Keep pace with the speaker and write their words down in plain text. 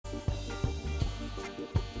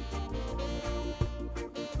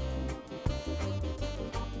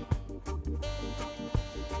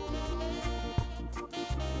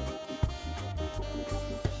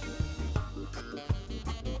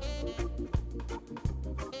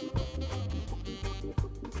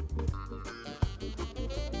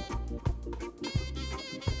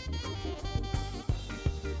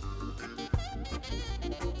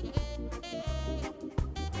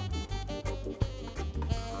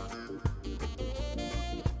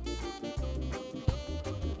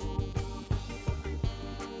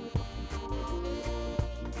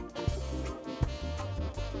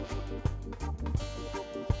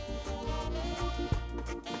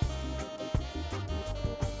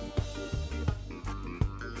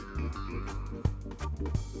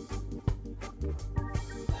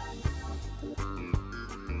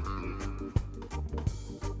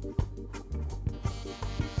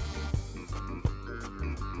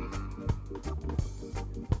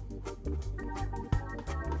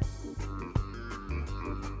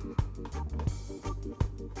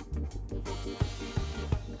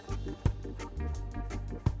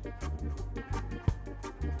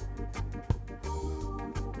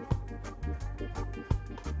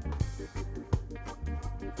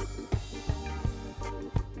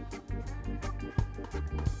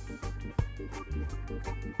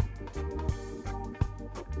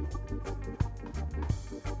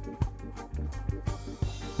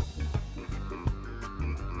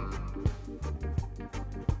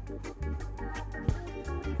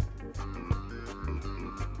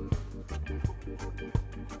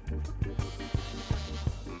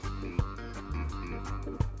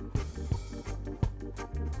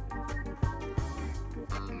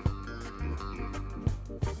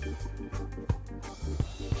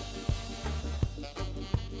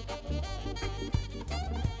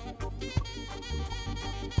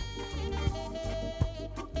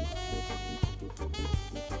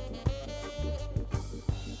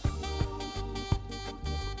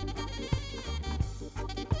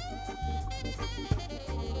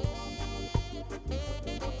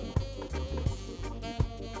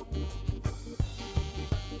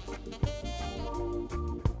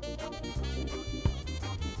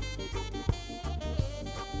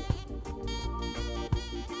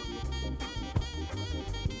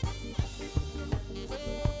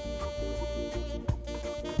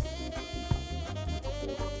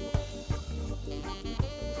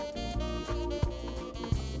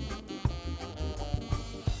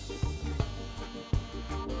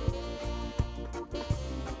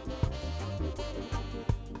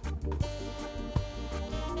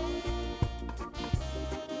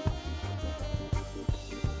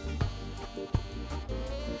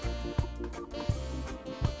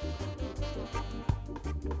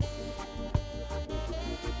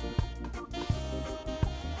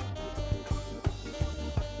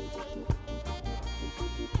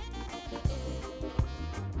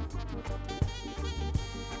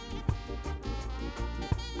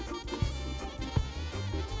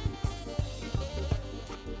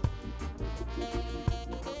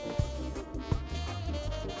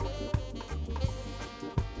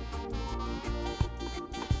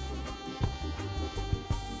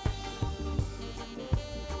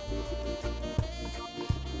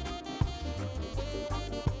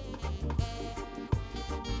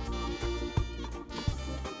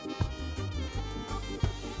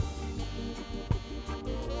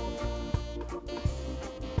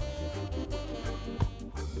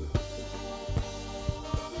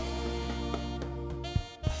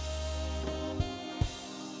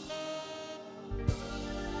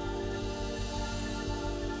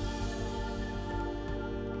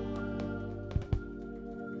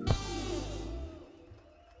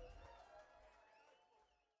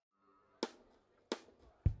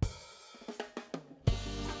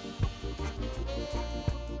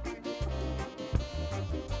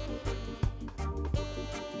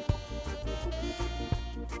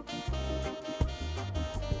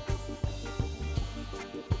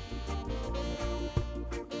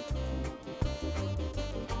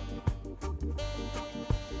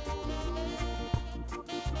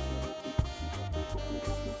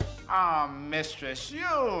Ah, mistress,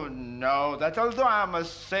 you know that although I'm a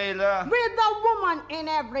sailor... With a woman in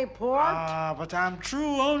every port. Ah, but I'm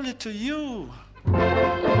true only to you.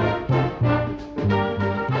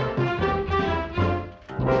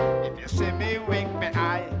 If you see me wink my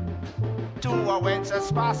eye to a wench that's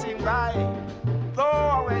passing by, though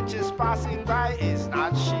a wench is passing by, is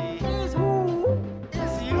not she. Is who?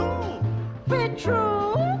 Is you. Be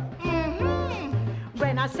true. Mm-hmm.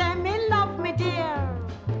 When I say me love me dear,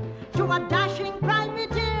 to a dashing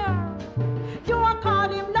privateer, you are call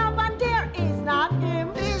him love and dear, is not him.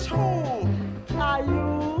 Is who? Are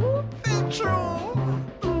you? Be true.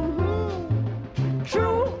 Mm-hmm.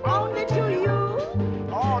 True only to you.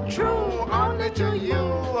 Oh, true only to you.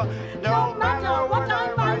 No matter what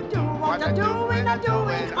I might do, what I do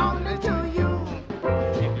it only to you.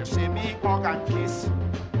 If you see me organ kiss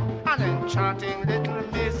an enchanting little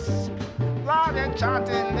miss, that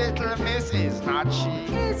enchanting little miss is not she.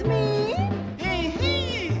 Is me.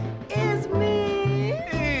 Hee-hee. Is me.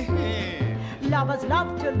 Hee-hee. Lovers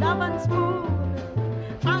love to love and spoon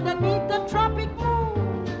underneath the tropic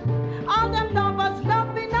moon. All them lovers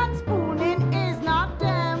loving and spooning is not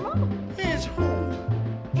them. Is who?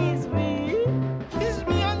 Is me. Is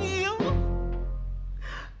me and you?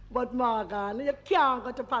 But Morgan, you can't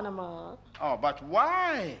go to Panama. Oh, but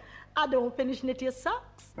why? I don't finish knit your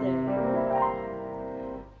socks there.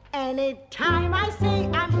 Anytime I say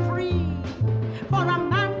I'm free for a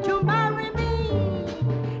man to marry me,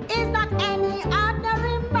 is not any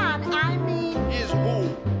ordinary man, I mean. Is who?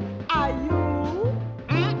 Are you?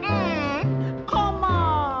 Mm-mm. Come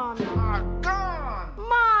on. Gone.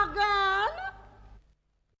 Morgan.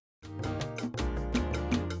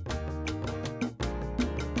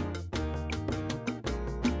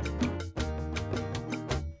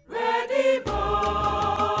 Ready,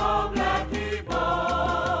 Bo, Blackie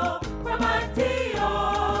Bo, from Antio,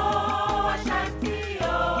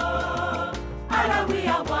 Ashantio, Alla we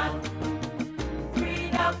are one,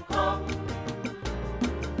 freedom come.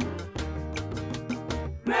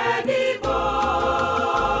 Ready, Bo,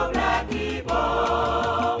 Blackie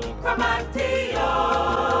Bo, from Antio,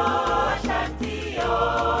 Ashantio,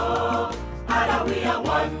 Alla we are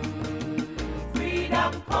one,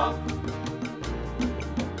 freedom come.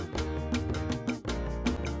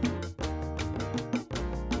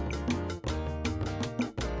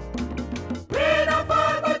 Rain a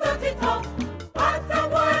fall, but don't it up. What a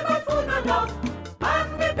boy, but food not enough. And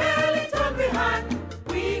me belly turn we hand.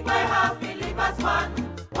 We by half, we live as one.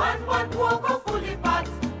 One walk of fully pot.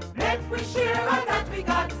 Let we share all that we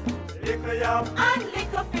got. Liquor yam. And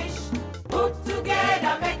little fish. Put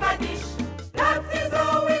together, make a dish. That is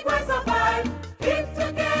how we go survive. Keep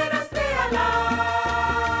together, stay alive.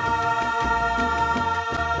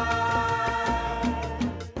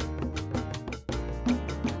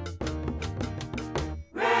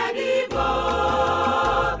 Ready,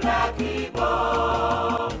 Bo, Blackie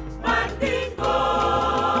Bo, Mandingo,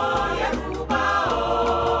 Yoruba,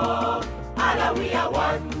 oh, Alla we are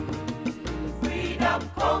one, freedom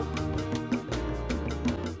come,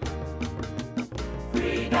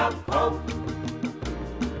 freedom come,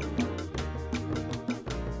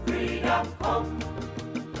 freedom come,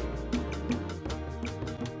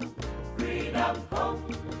 freedom come,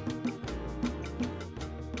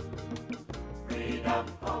 freedom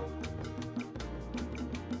come.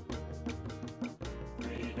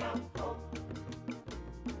 Freedom come.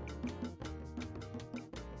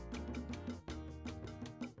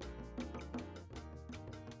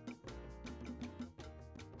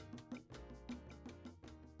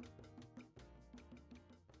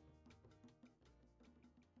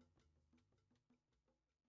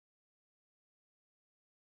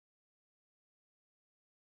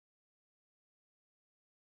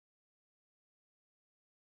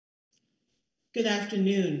 Good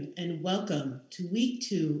afternoon and welcome to week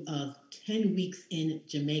 2 of 10 Weeks in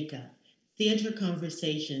Jamaica, Theater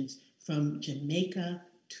Conversations from Jamaica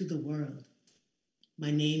to the World. My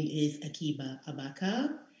name is Akiba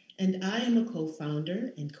Abaka, and I am a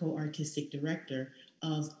co-founder and co-artistic director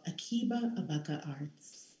of Akiba Abaka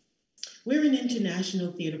Arts. We're an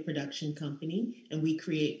international theater production company, and we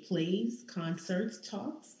create plays, concerts,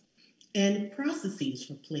 talks, and processes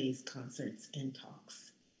for plays, concerts, and talks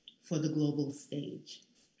for the global stage.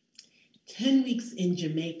 10 Weeks in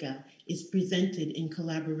Jamaica is presented in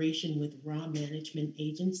collaboration with Raw Management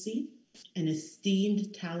Agency, an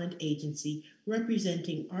esteemed talent agency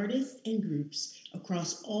representing artists and groups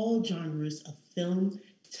across all genres of film,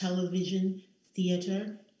 television,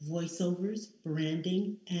 theater, voiceovers,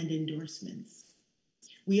 branding, and endorsements.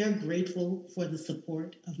 We are grateful for the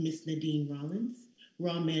support of Ms. Nadine Rollins,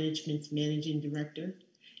 Raw Management's Managing Director,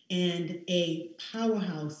 and a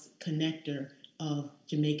powerhouse connector of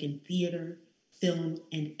Jamaican theater, film,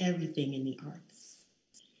 and everything in the arts.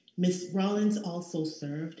 Ms. Rollins also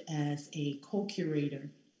served as a co-curator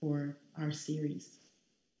for our series.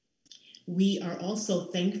 We are also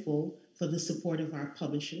thankful for the support of our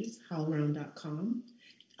publishers, HowlRound.com.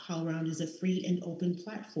 HowlRound is a free and open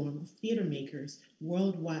platform of theater makers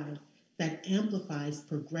worldwide that amplifies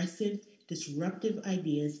progressive, disruptive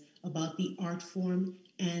ideas about the art form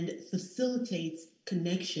and facilitates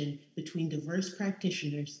connection between diverse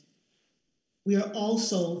practitioners. We are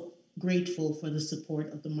also grateful for the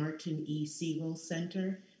support of the Martin E. Segal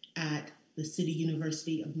Center at the City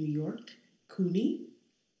University of New York, CUNY.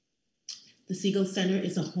 The Segal Center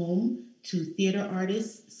is a home to theater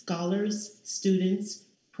artists, scholars, students,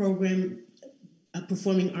 performing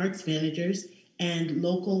arts managers, and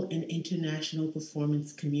local and international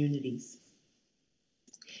performance communities.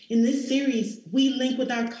 In this series, we link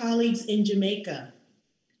with our colleagues in Jamaica,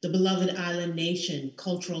 the beloved island nation,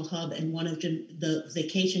 cultural hub, and one of the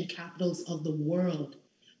vacation capitals of the world,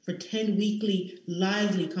 for 10 weekly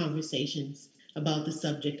lively conversations about the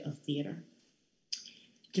subject of theater.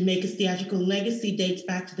 Jamaica's theatrical legacy dates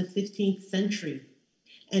back to the 15th century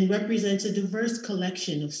and represents a diverse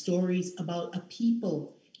collection of stories about a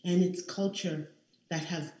people and its culture that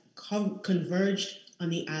have converged on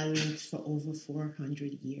the islands for over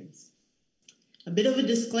 400 years. A bit of a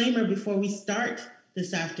disclaimer before we start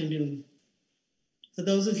this afternoon. For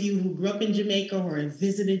those of you who grew up in Jamaica or have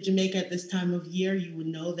visited Jamaica at this time of year, you would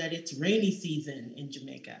know that it's rainy season in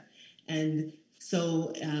Jamaica. And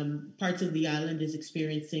so parts of the island is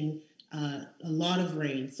experiencing a lot of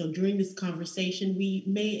rain. So during this conversation, we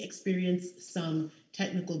may experience some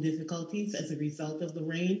technical difficulties as a result of the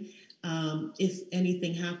rain. If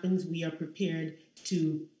anything happens, we are prepared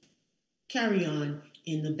to carry on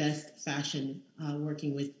in the best fashion,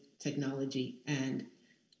 working with technology and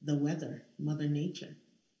the weather, Mother Nature.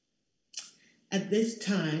 At this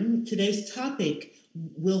time, today's topic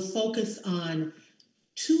will focus on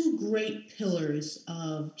two great pillars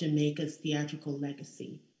of Jamaica's theatrical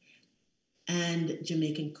legacy and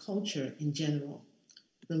Jamaican culture in general,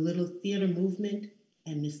 the Little Theater Movement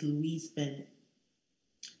and Miss Louise Bennett.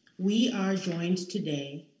 We are joined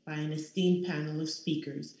today by an esteemed panel of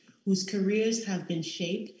speakers whose careers have been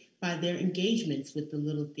shaped by their engagements with the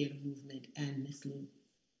Little Theater Movement and Miss Lou.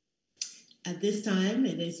 At this time,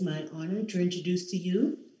 it is my honor to introduce to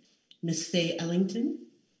you Miss Faye Ellington,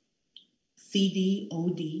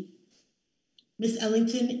 CDOD. Miss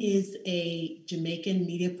Ellington is a Jamaican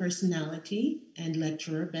media personality and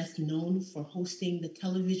lecturer best known for hosting the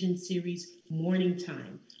television series Morning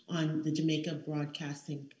Time on the Jamaica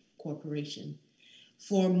Broadcasting Corporation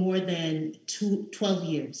for more than 12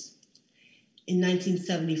 years. In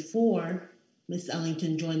 1974, Miss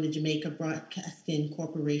Ellington joined the Jamaica Broadcasting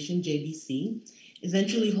Corporation, JBC,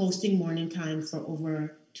 eventually hosting Morning Time for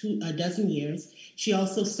over a dozen years. She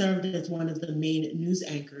also served as one of the main news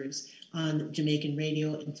anchors on Jamaican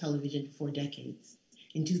radio and television for decades.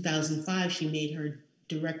 In 2005, she made her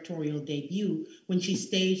directorial debut when she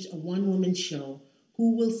staged a one-woman show,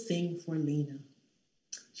 Who Will Sing for Lena?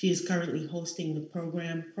 She is currently hosting the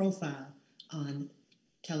program Profile on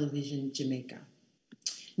television Jamaica.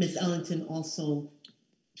 Miss Ellington also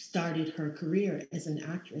started her career as an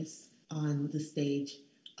actress on the stage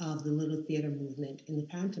of the Little Theater Movement in the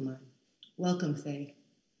pantomime. Welcome, Faye.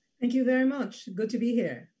 Thank you very much. Good to be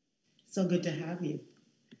here. So good to have you.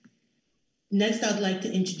 Next, I'd like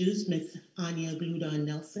to introduce Miss Anya Gludon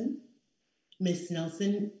Nelson. Miss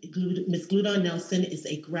Gludon Nelson is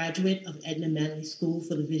a graduate of Edna Manley School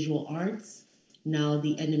for the Visual Arts, now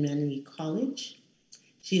the Edna Manley College.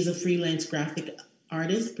 She is a freelance graphic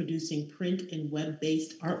artist producing print and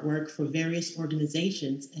web-based artwork for various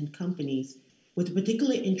organizations and companies with a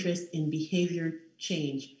particular interest in behavior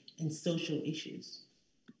change and social issues.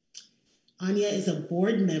 Anya is a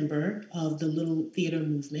board member of the Little Theater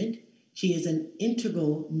Movement. She is an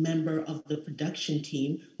integral member of the production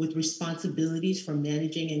team with responsibilities for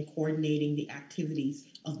managing and coordinating the activities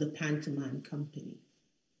of the pantomime company.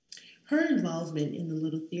 Her involvement in the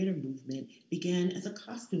Little Theater Movement began as a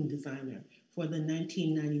costume designer for the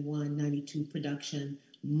 1991-92 production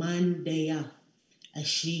Mandaya, as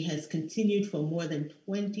she has continued for more than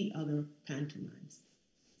 20 other pantomimes.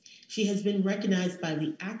 She has been recognized by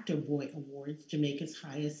the Actor Boy Awards, Jamaica's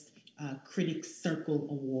highest Critics Circle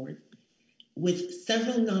Award, with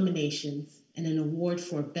several nominations and an award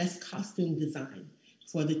for Best Costume Design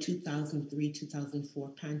for the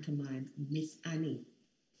 2003-2004 pantomime Miss Annie.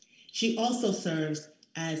 She also serves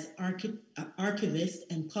as archivist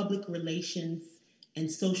and public relations and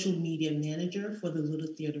social media manager for the Little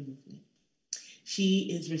Theater Movement. She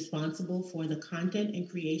is responsible for the content and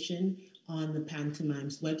creation on the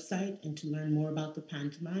Pantomime's website. And to learn more about the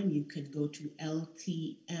pantomime, you can go to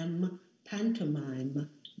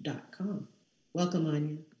ltmpantomime.com. Welcome,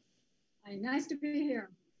 Anya. Hi, nice to be here.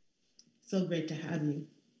 So great to have you.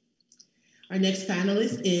 Our next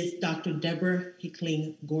panelist is Dr. Deborah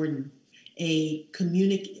Hickling-Gordon.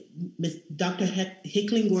 Dr.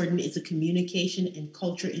 Hickling-Gordon is a communication and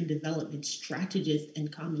culture and development strategist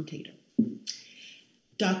and commentator.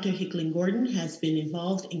 Dr. Hickling-Gordon has been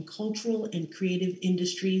involved in cultural and creative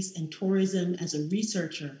industries and tourism as a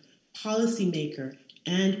researcher, policymaker,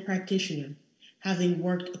 and practitioner, having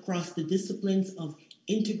worked across the disciplines of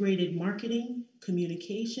integrated marketing,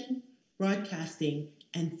 communication, broadcasting,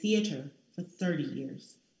 and theater for 30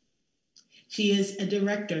 years. She is a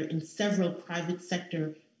director in several private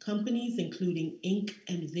sector companies, including Ink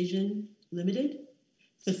and Vision Limited,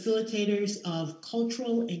 facilitators of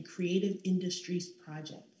cultural and creative industries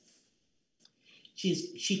projects.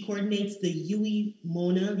 She coordinates the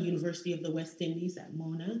UWI-MONA, University of the West Indies at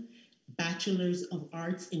MONA, Bachelors of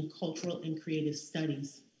Arts in Cultural and Creative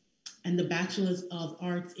Studies, and the Bachelors of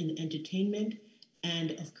Arts in Entertainment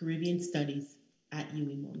and of Caribbean Studies at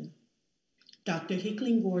UWI-MONA. Dr.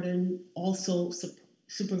 Hickling-Gordon also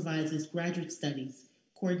supervises graduate studies,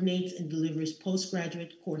 coordinates and delivers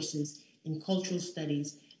postgraduate courses in cultural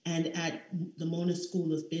studies and at the MONA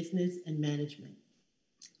School of Business and Management.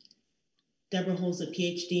 Deborah holds a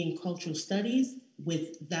PhD in cultural studies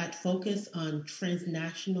with that focus on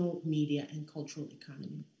transnational media and cultural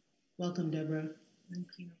economy. Welcome, Deborah. Thank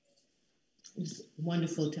you. It's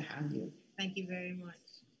wonderful to have you. Thank you very much.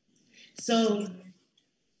 So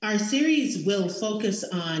our series will focus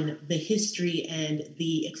on the history and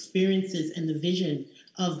the experiences and the vision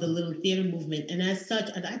of the Little Theater Movement. And as such,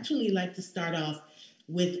 I'd actually like to start off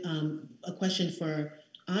with a question for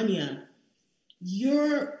Anya.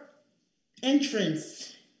 Your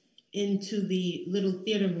entrance into the Little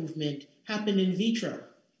Theater Movement happened in vitro.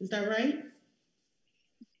 Is that right?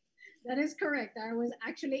 That is correct. I was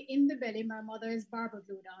actually in the belly. My mother is Barbara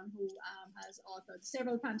Bludon, who has authored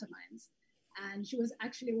several pantomimes. And she was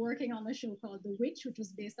actually working on a show called The Witch, which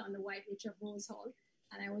was based on the White Witch of Rose Hall.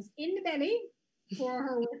 And I was in the belly for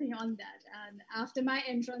her working on that. And after my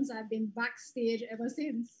entrance, I've been backstage ever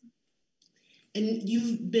since. And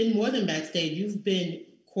you've been more than backstage. You've been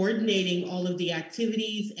coordinating all of the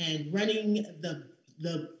activities and running the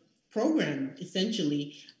program,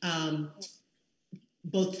 essentially,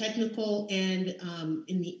 both technical and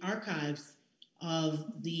in the archives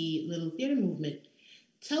of the Little Theater Movement.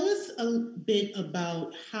 Tell us a bit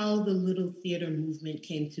about how the Little Theater Movement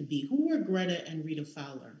came to be. Who were Greta and Rita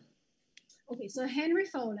Fowler? Okay, so Henry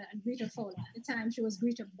Fowler and Rita Fowler, at the time she was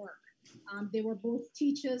Rita Burke. They were both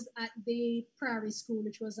teachers at the Prairie School,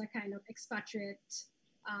 which was a kind of expatriate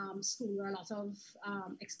school where a lot of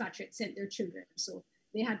expatriates sent their children. So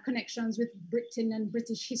they had connections with Britain and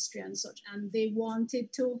British history and such, and they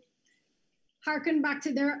wanted to harken back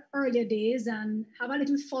to their earlier days and have a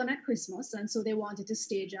little fun at Christmas. And so they wanted to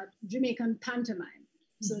stage a Jamaican pantomime.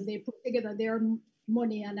 Mm-hmm. So they put together their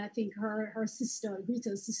money, and I think her sister,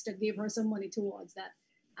 Rita's sister, gave her some money towards that.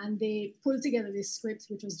 And they pulled together this script,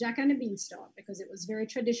 which was Jack and the Beanstalk, because it was very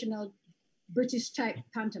traditional British type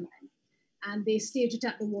pantomime. And they staged it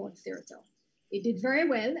at the Ward Theatre. It did very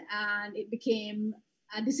well, and it became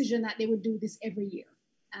a decision that they would do this every year.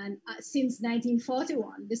 And since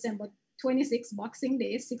 1941, December 26, Boxing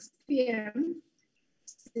Day, 6 p.m.,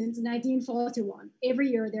 since 1941, every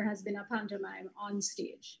year there has been a pantomime on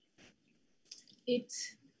stage. It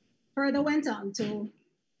further went on to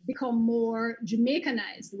become more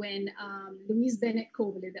Jamaicanized when Louise Bennett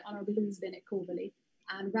Coverley, the Honorable Louise Bennett Coverley,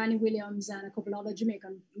 and Ranny Williams and a couple other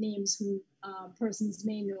Jamaican names who persons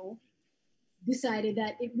may know, decided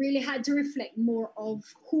that it really had to reflect more of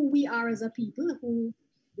who we are as a people, who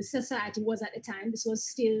the society was at the time. This was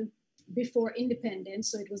still before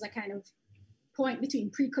independence, so it was a kind of point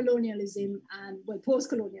between pre-colonialism and, well,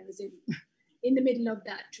 post-colonialism in the middle of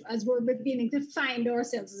that, as we're beginning to find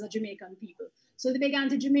ourselves as a Jamaican people. So they began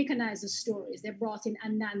to Jamaicanize the stories. They brought in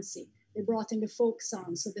Anansi, they brought in the folk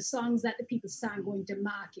songs, so the songs that the people sang going to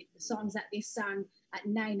market, the songs that they sang at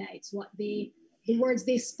nine nights, the words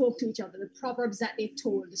they spoke to each other, the proverbs that they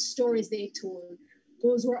told, the stories they told,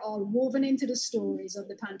 those were all woven into the stories of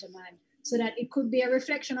the pantomime so that it could be a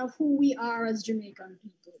reflection of who we are as Jamaican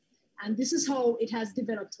people. And this is how it has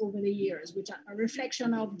developed over the years, which are a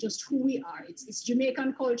reflection of just who we are. It's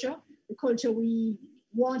Jamaican culture, the culture we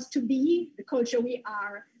want to be, the culture we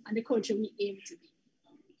are, and the culture we aim to be.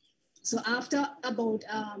 So after about,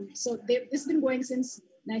 this has been going since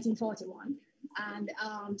 1941. And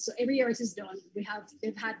so every year it is done.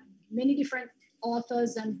 They've had many different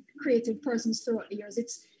authors and creative persons throughout the years.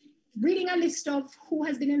 It's reading a list of who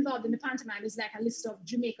has been involved in the pantomime is like a list of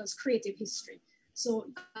Jamaica's creative history. So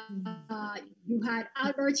you had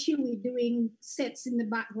Albert Huey doing sets in the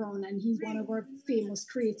background, and he's one of our famous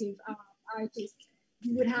creative artists.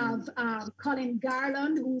 You would have Colin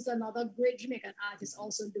Garland, who's another great Jamaican artist,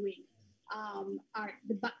 also doing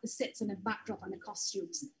the sets and the backdrop and the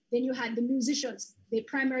costumes. Then you had the musicians. They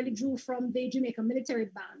primarily drew from the Jamaican military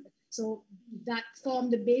band. So that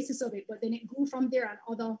formed the basis of it, but then it grew from there, and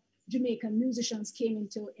other Jamaican musicians came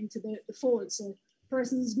into the fold. So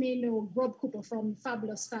persons may know Grub Cooper from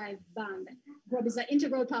Fabulous Five Band. Grub is an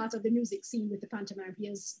integral part of the music scene with the pantomime. He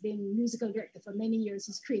has been musical director for many years.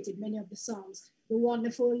 He's created many of the songs. The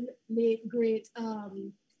wonderful, late, great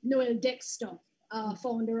Noel Dexter,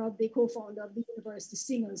 co-founder of the University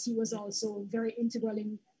Singers. He was also very integral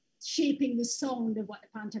in shaping the sound of what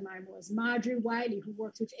the pantomime was. Marjorie Wiley, who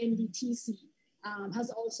worked with NDTC, has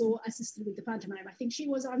also assisted with the pantomime. I think she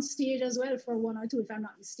was on stage as well for one or two, if I'm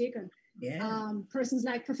not mistaken. Yeah. Persons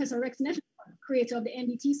like Professor Rex Nettle, creator of the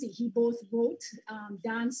NDTC, he both wrote,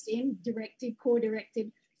 danced in, directed,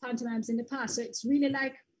 co-directed pantomimes in the past. So it's really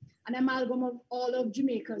like an amalgam of all of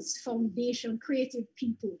Jamaica's foundation creative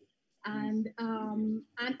people, and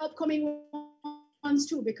upcoming ones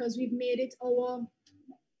too, because we've made it our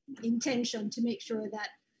intention to make sure that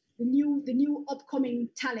the new upcoming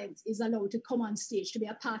talent is allowed to come on stage to be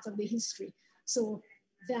a part of the history, so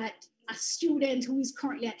that a student who is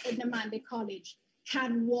currently at Edna Mandé College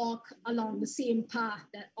can walk along the same path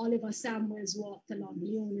that Oliver Samuels walked along,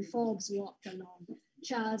 Leonie Forbes walked along,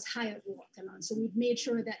 Charles Hyatt walked along. So we've made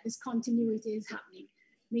sure that this continuity is happening,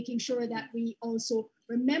 making sure that we also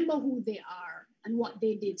remember who they are and what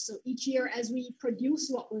they did. So each year as we produce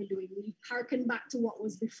what we're doing, we harken back to what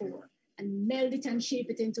was before and meld it and shape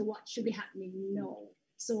it into what should be happening now.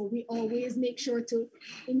 So we always make sure to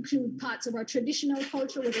include parts of our traditional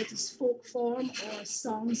culture, whether it is folk form or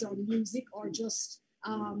songs or music or just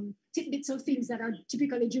tidbits of things that are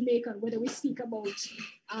typically Jamaican, whether we speak about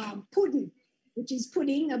pudding, which is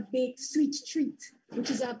pudding, a baked sweet treat,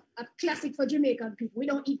 which is a classic for Jamaican people. We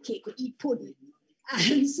don't eat cake, we eat pudding.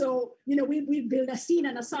 And so, we build a scene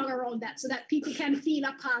and a song around that so that people can feel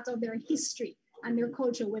a part of their history and their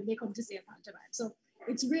culture when they come to see a pantomime. So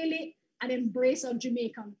it's really an embrace of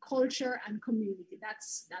Jamaican culture and community.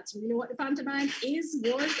 That's really what the pantomime is,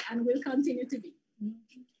 was, and will continue to be.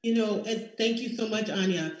 Thank you so much,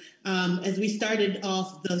 Anya. As we started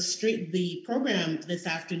off the program this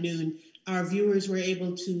afternoon, our viewers were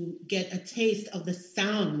able to get a taste of the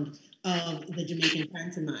sound of the Jamaican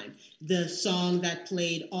pantomime. The song that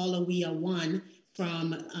played All a We Are One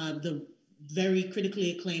from the very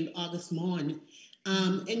critically acclaimed August Maughan.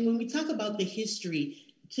 And when we talk about the history,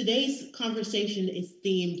 today's conversation is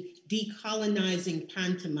themed Decolonizing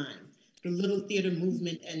Pantomime, the Little Theater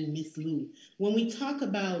Movement and Miss Lou. When we talk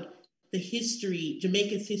about the history,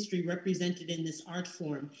 Jamaica's history represented in this art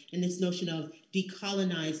form, and this notion of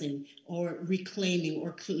decolonizing or reclaiming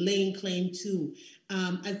or laying claim to,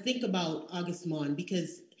 I think about August Maughan,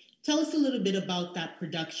 because tell us a little bit about that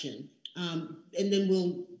production, and then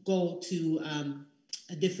we'll go to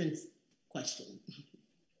a different question.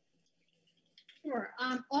 Sure.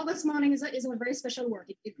 August Maughan is a very special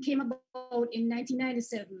work. It came about in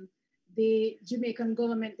 1997. The Jamaican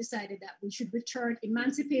government decided that we should return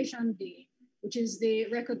Emancipation Day, which is the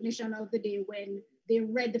recognition of the day when they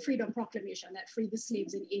read the Freedom Proclamation that freed the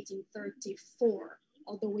slaves in 1834,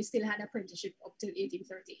 although we still had apprenticeship up till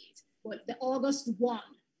 1838. But the August 1,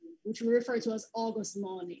 which we refer to as August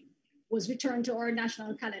Morning, was returned to our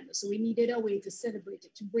national calendar. So we needed a way to celebrate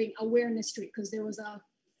it, to bring awareness to it, because there was a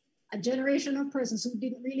generation of persons who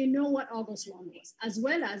didn't really know what August 1 was, as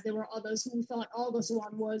well as there were others who thought August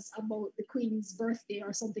 1 was about the Queen's birthday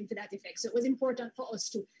or something to that effect. So it was important for us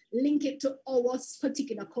to link it to our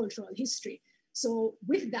particular cultural history. So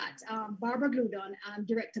with that, Barbara Gludon and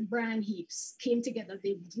director Brian Heaps came together.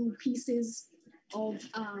 They drew pieces of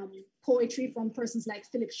poetry from persons like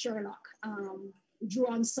Philip Sherlock, drew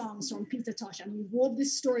on songs from Peter Tosh, and we wove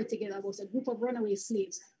this story together about a group of runaway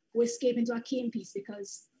slaves who escaped into a cane piece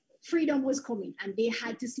because freedom was coming and they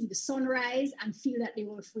had to see the sunrise and feel that they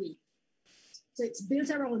were free. So it's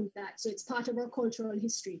built around that. So it's part of our cultural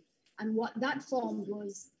history. And what that formed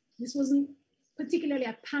was, this wasn't particularly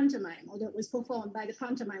a pantomime, although it was performed by the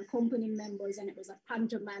pantomime company members and it was a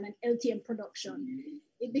pantomime and LTM production.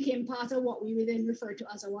 It became part of what we will then refer to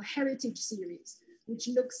as our heritage series, which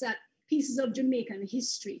looks at pieces of Jamaican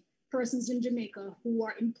history persons in Jamaica who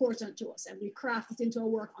are important to us, and we craft it into our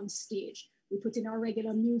work on stage. We put in our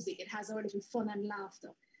regular music. It has our little fun and laughter.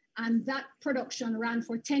 And that production ran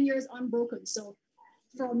for 10 years unbroken. So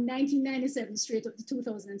from 1997 straight up to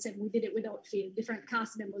 2007, we did it without fail, different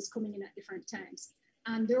cast members coming in at different times.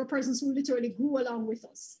 And there were persons who literally grew along with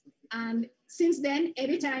us. And since then,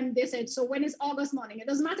 every time they said, so when is August morning? It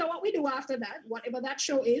doesn't matter what we do after that, whatever that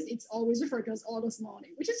show is, it's always referred to as August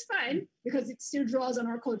morning, which is fine because it still draws on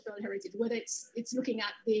our cultural heritage, whether it's looking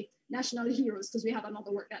at the national heroes, because we have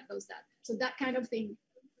another work that does that. So that kind of thing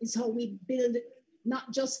is how we build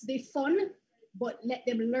not just the fun, but let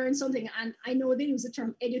them learn something. And I know they use the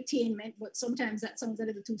term edutainment, but sometimes that sounds a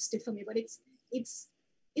little too stiff for me, but it's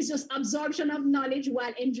just absorption of knowledge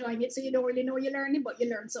while enjoying it. So you don't really know you're learning, but you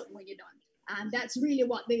learn something when you're done. And that's really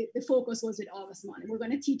what the focus was with August morning. We're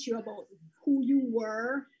going to teach you about who you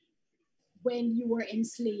were when you were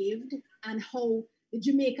enslaved and how the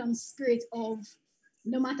Jamaican spirit of,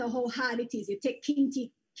 no matter how hard it is, you take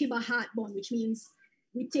Kiba heartburn, which means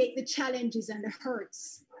we take the challenges and the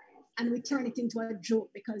hurts and we turn it into a joke,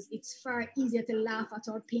 because it's far easier to laugh at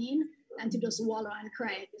our pain than to just wallow and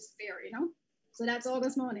cry in despair, you know? So that's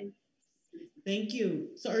August morning. Thank you.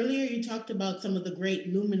 So earlier you talked about some of the great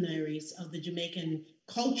luminaries of the Jamaican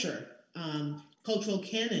culture, cultural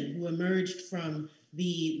canon, who emerged from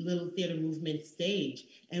the Little Theater Movement stage.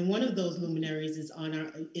 And one of those luminaries is on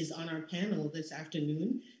our panel this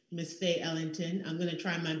afternoon, Miss Faye Ellington. I'm going to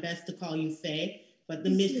try my best to call you Faye, but the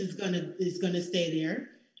Miss is gonna stay there.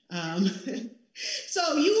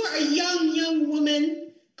 So you are a young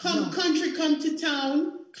woman, come to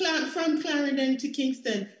town, from Clarendon to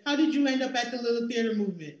Kingston. How did you end up at the Little Theater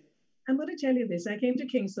Movement? I'm going to tell you this. I came to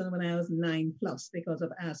Kingston when I was 9+ because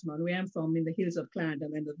of asthma. And where I'm from, in the hills of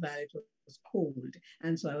Clarendon, and the valley, it was cold.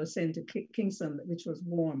 And so I was sent to Kingston, which was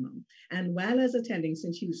warmer. And while I was attending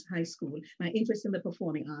St. Hugh's High School, my interest in the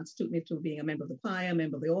performing arts took me to being a member of the choir, a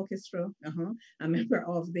member of the orchestra, a member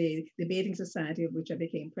of the debating society, of which I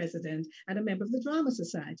became president, and a member of the drama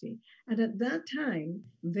society. And at that time,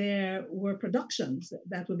 there were productions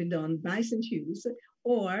that would be done by St. Hugh's,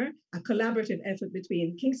 or a collaborative effort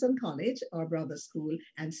between Kingston College, our brother school,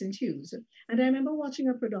 and St. Hugh's. And I remember watching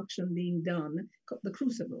a production being done, The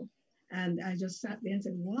Crucible. And I just sat there and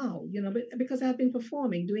said, wow, because I've been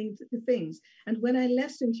performing, doing the things. And when I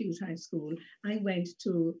left St. Hugh's High School, I went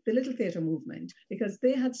to the Little Theater Movement, because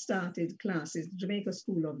they had started classes, Jamaica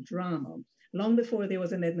School of Drama, long before there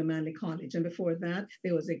was an Edna Manley College. And before that,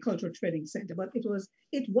 there was a cultural training center. But it was,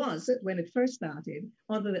 when it first started,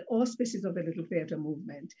 under the auspices of the Little Theater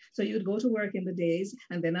Movement. So you'd go to work in the days,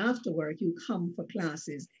 and then after work, you come for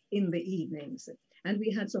classes in the evenings. And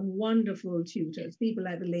we had some wonderful tutors, people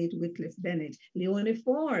like the late Wycliffe Bennett. Leone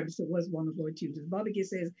Forbes was one of our tutors. Bobby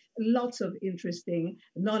says lots of interesting,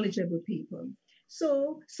 knowledgeable people.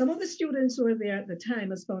 So some of the students who were there at the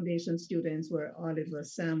time as foundation students were Oliver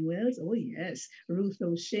Samuels, oh yes, Ruth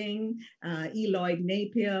O'Shing, Eloyd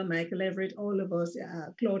Napier, Michael Everett, all of us,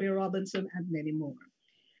 Claudia Robinson, and many more.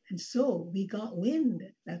 And so we got wind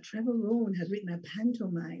that Trevor Rohn had written a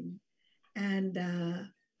pantomime and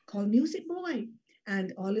called Music Boy.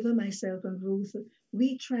 And Oliver, myself, and Ruth,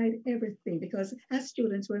 we tried everything, because as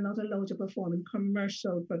students, we're not allowed to perform in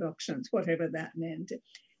commercial productions, whatever that meant.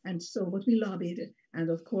 And so, but we lobbied,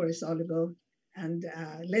 and of course, Oliver and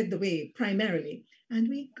led the way primarily. And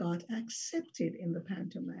we got accepted in the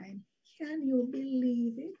pantomime. Can you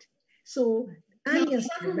believe it? So,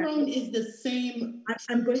 Trevor Rohn is the same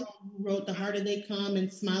I'm going, who wrote The Harder They Come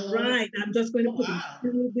and Smile. Right, I'm just going to put it.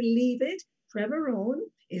 Can you believe it? Trevor Rohn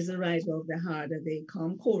is the writer of The Harder They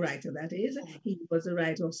Come, co-writer that is. He was the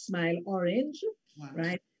writer of Smile Orange,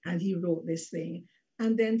 right? And he wrote this thing.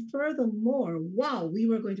 And then furthermore, wow, we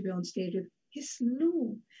were going to be on stage with His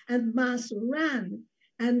Lou and Mas Ran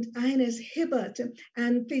and Ines Hibbert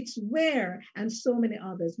and Fitz Ware and so many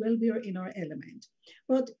others. Well, we were in our element.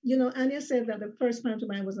 But, Anya said that the first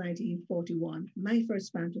pantomime was 1941. My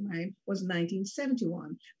first pantomime was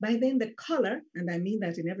 1971. By then, the color, and I mean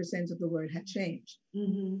that in every sense of the word, had changed. So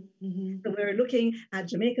we were looking at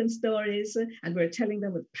Jamaican stories, and we were telling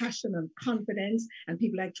them with passion and confidence, and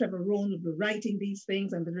people like Trevor Rohn would be writing these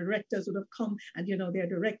things, and the directors would have come, and, they're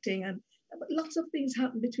directing, and lots of things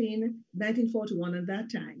happened between 1941 and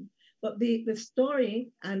that time. But the story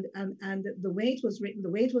and the way it was written, the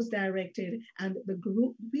way it was directed, and the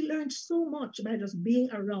group, we learned so much by just being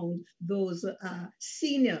around those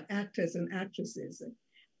senior actors and actresses.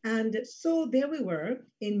 And so there we were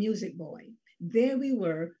in Music Boy. There we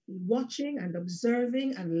were watching and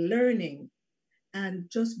observing and learning and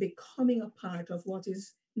just becoming a part of what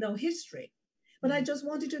is now history. But I just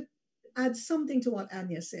wanted to add something to what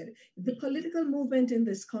Anya said. The political movement in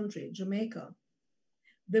this country, Jamaica,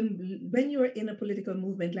 when you're in a political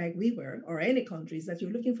movement like we were, or any countries, that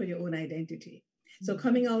you're looking for your own identity. So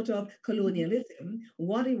coming out of colonialism,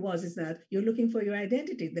 what it was is that you're looking for your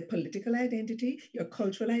identity, the political identity, your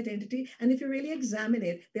cultural identity. And if you really examine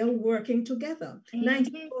it, they're working together.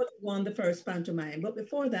 1941, the first pantomime, but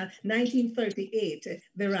before that, 1938,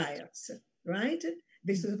 the riots, right?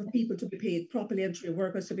 This is for people to be paid properly and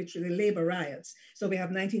workers to be treated, the labor riots. So we have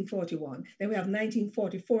 1941. Then we have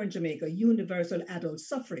 1944 in Jamaica, universal adult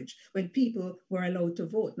suffrage, when people were allowed to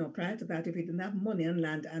vote. Now, prior to that, if you didn't have money and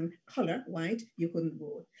land and color, white, you couldn't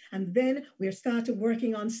vote. And then we started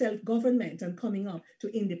working on self-government and coming up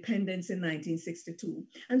to independence in 1962.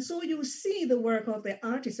 And so you see the work of the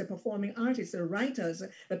artists, the performing artists, the writers,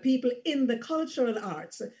 the people in the cultural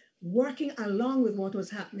arts, working along with what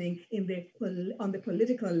was happening on the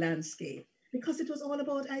political landscape, because it was all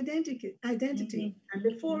about identity. And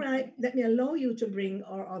before let me allow you to bring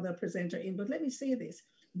our other presenter in, but let me say this,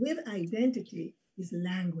 with identity is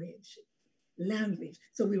language.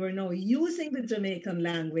 So we were now using the Jamaican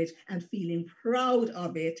language and feeling proud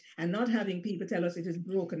of it, and not having people tell us it is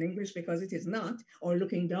broken English, because it is not, or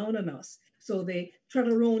looking down on us. So the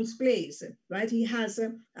Trevor Rowan's plays, right? He has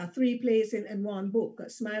 3 plays in one book,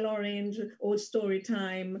 Smile Orange, Old Story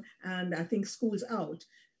Time, and I think School's Out.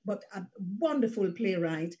 But a wonderful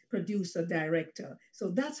playwright, producer, director. So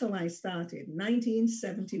that's how I started,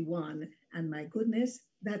 1971. And my goodness,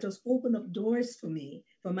 that just opened up doors for me.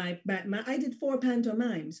 I did 4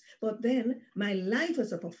 pantomimes, but then my life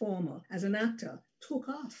as a performer, as an actor, took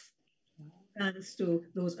off. Thanks to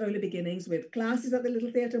those early beginnings with classes at the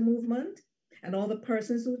Little Theatre Movement and all the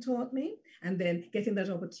persons who taught me, and then getting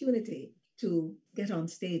that opportunity to get on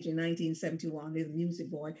stage in 1971 with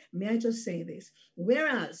Music Boy. May I just say this?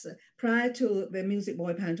 Whereas prior to the Music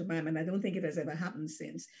Boy pantomime, and I don't think it has ever happened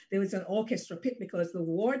since, there was an orchestra pit, because the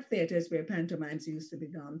ward theatres where pantomimes used to be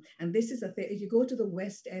done. And this is if you go to the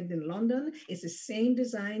West End in London, it's the same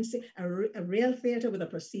design, a real theatre with a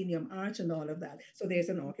proscenium arch and all of that. So there's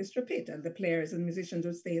an orchestra pit, and the players and musicians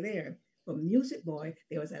would stay there. For Music Boy,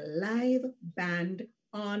 there was a live band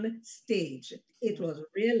on stage. It was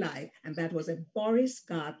real life, and that was a Boris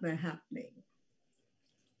Gardner happening.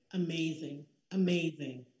 Amazing,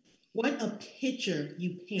 amazing. What a picture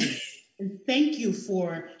you paint. And thank you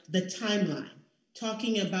for the timeline,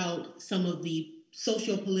 talking about some of the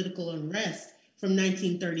socio-political unrest from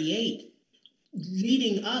 1938,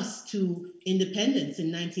 leading us to independence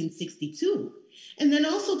in 1962. And then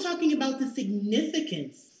also talking about the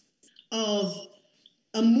significance of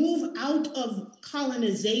a move out of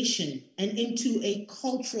colonization and into a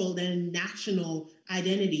cultural and national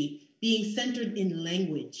identity being centered in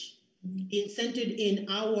language, being centered in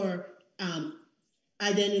our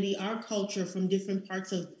identity, our culture from different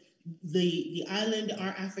parts of the island,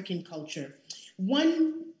 our African culture.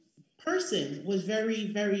 One person was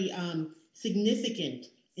very, very significant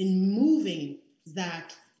in moving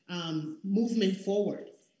that movement forward,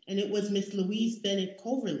 and it was Miss Louise Bennett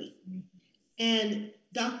Coverley. And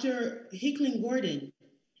Dr. Hickling Gordon,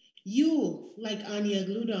 you, like Anya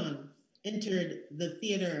Gludon, entered the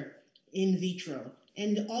theater in vitro,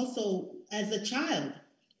 and also as a child,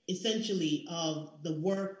 essentially, of the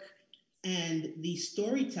work and the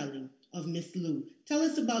storytelling of Miss Lou. Tell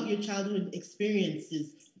us about your childhood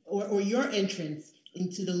experiences or your entrance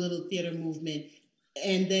into the Little Theater movement,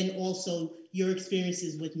 and then also your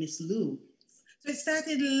experiences with Miss Lou. So it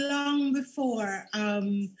started long before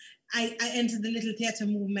I entered the Little Theatre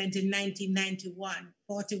movement in 1991,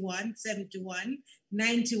 41, 71,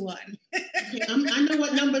 91. Okay, I know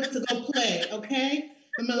what numbers to go play, okay?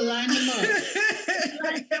 I'm going to line them up.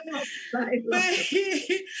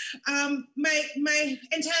 My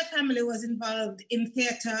entire family was involved in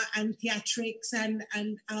theatre and theatrics, and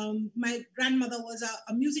my grandmother was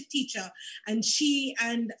a music teacher, and she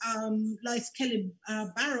and Lois Kelly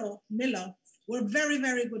Barrow Miller were very,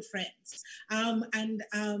 very good friends. And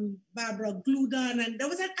Barbara Gludon, and there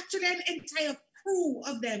was actually an entire crew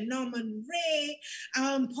of them, Norman Ray,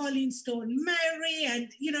 Pauline Stone Mary,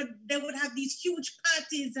 and they would have these huge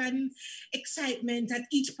parties and excitement at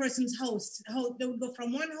each person's house. They would go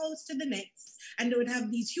from one house to the next, and they would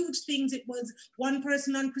have these huge things. It was one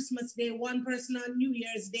person on Christmas Day, one person on New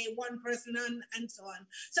Year's Day, one person on, and so on.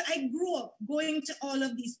 So I grew up going to all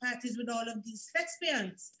of these parties with all of these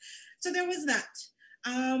thespians. So there was that.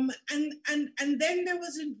 And then there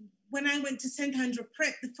was when I went to St. Andrew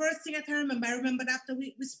Prep, the first thing I remembered after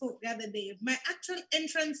we spoke the other day, my actual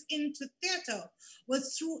entrance into theater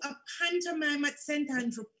was through a pantomime at St.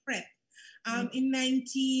 Andrew Prep in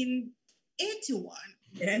 1981.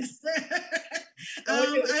 Yes.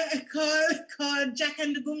 I called Jack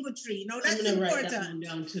and the Gungo Tree. Now that's I'm gonna important. write that one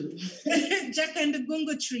down too. Jack and the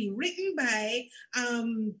Gungo Tree, written by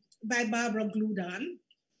Barbara Gludon.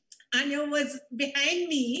 Anya was behind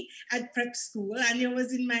me at prep school. Anya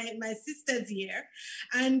was in my sister's year,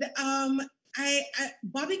 and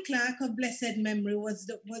Bobby Clark of blessed memory was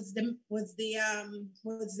the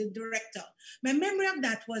director. My memory of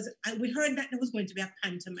that was we heard that there was going to be a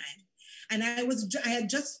pantomime, and I had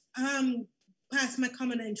just passed my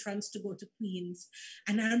common entrance to go to Queens,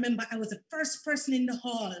 and I remember I was the first person in the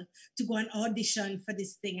hall to go and audition for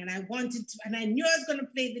this thing, and I knew I was going to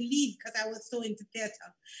play the lead because I was so into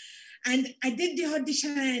theater. And I did the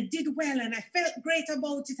audition and I did well and I felt great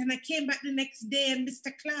about it. And I came back the next day and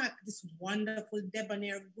Mr. Clark, this wonderful,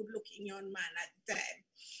 debonair, good-looking young man at the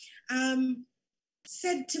time,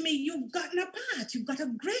 said to me, "You've gotten a part. You've got a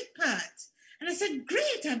great part." And I said,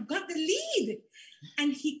 "Great, I've got the lead."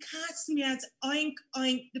 And he cast me as Oink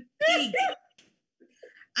Oink the pig.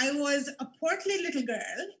 I was a portly little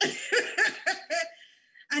girl.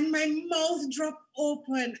 And my mouth dropped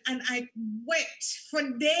open and I wept for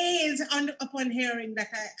days upon hearing that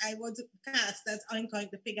I was cast as Oink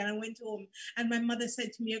Oink the pig. And I went home and my mother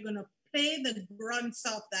said to me, "You're going to play the grunts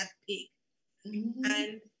of that pig." Mm-hmm.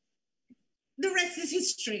 And the rest is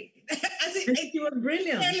history. You were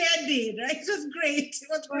brilliant. Really, I did. Right? It was great. It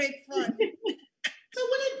was great fun. So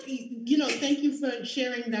thank you for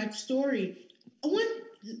sharing that story.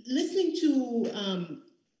 Listening to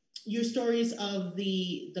your stories of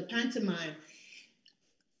the pantomime,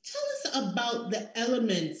 tell us about the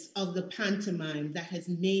elements of the pantomime that has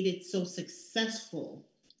made it so successful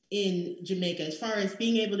in Jamaica, as far as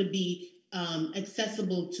being able to be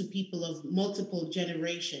accessible to people of multiple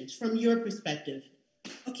generations, from your perspective.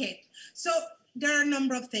 Okay, so there are a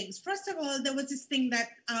number of things. First of all, there was this thing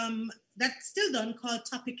that's still done called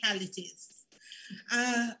topicalities.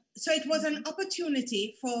 So it was an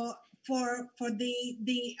opportunity for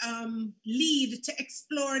the lead to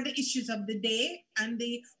explore the issues of the day and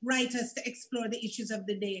the writers to explore the issues of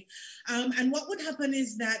the day. And what would happen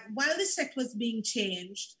is that while the set was being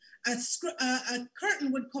changed, a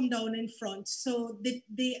curtain would come down in front. So the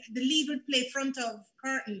lead would play front of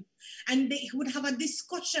curtain and they would have a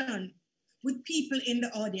discussion with people in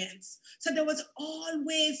the audience. So there was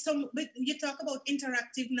always you talk about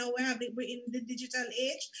interactive now, we're in the digital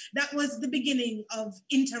age. That was the beginning of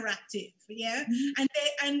interactive, yeah?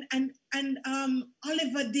 Mm-hmm. And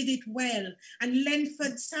Oliver did it well, and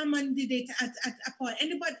Lenford Salmon did it at a point.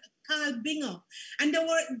 Anybody, Carl Binger. And there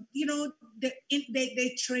were,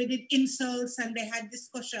 they traded insults and they had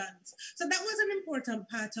discussions. So that was an important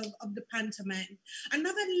part of the pantomime.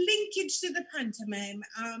 Another linkage to the pantomime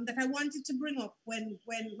that I wanted to bring up when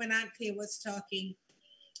Aunt Clay was talking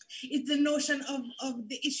is the notion of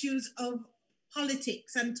the issues of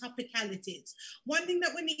politics and topicalities. One thing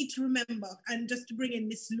that we need to remember, and just to bring in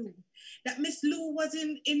Miss Lou, that Miss Lou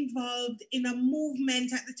wasn't involved in a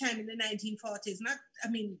movement at the time in the 1940s,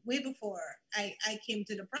 way before I came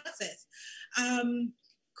to the process,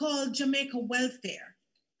 called Jamaica Welfare.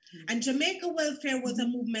 Mm-hmm. And Jamaica Welfare was a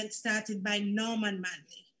movement started by Norman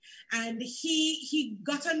Manley. And he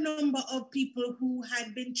got a number of people who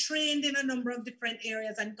had been trained in a number of different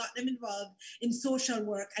areas and got them involved in social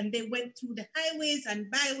work. And they went through the highways and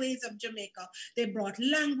byways of Jamaica. They brought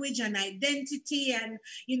language and identity, and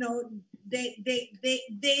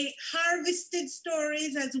they harvested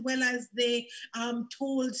stories as well as they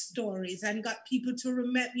told stories and got people to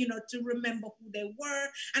remember who they were.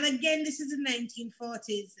 And again, this is the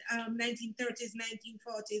 1940s, 1930s,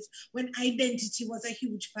 1940s, when identity was a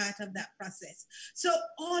huge part of that process. So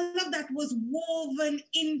all of that was woven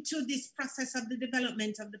into this process of the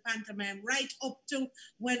development of the pantomime right up to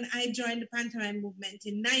when I joined the pantomime movement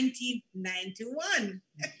in 1991.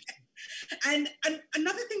 And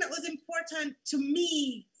another thing that was important to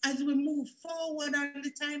me as we move forward on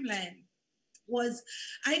the timeline was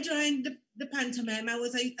I joined the pantomime. I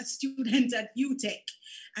was a student at UTech.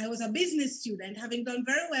 I was a business student, having done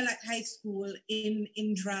very well at high school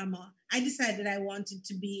in drama. I decided I wanted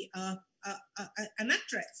to be an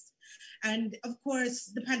actress. And of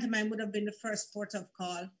course, the pantomime would have been the first port of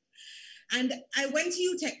call. And I went to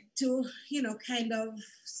UTech to, kind of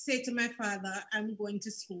say to my father, I'm going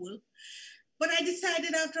to school. But I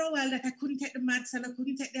decided after a while that I couldn't take the maths and I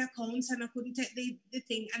couldn't take the accounts and I couldn't take the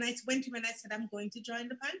thing. And I went to him and I said, I'm going to join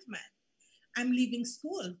the pantomime. I'm leaving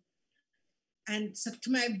school. And so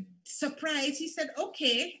to my surprise, he said,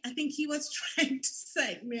 okay. I think he was trying to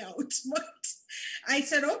psych me out. But I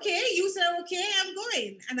said, okay. You said, okay, I'm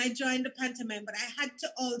going. And I joined the pantomime, but I had to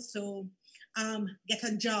also get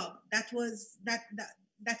a job. That was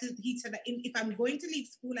he said that if I'm going to leave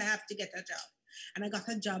school, I have to get a job. And I got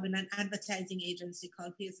a job in an advertising agency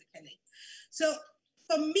called Kelly. So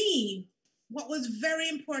for me, what was very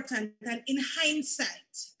important, and in hindsight,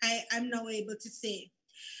 I'm now able to say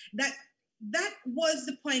that was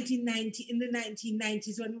the point in the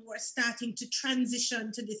 1990s when we were starting to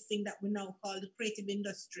transition to this thing that we now call the creative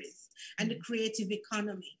industries and the creative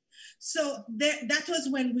economy. So that was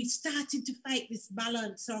when we started to fight this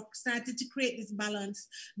balance, or started to create this balance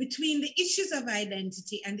between the issues of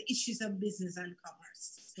identity and the issues of business and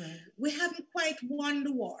commerce. Right. We haven't quite won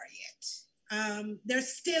the war yet. There's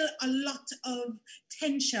still a lot of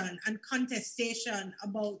tension and contestation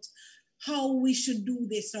about how we should do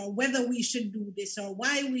this, or whether we should do this, or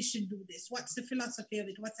why we should do this. What's the philosophy of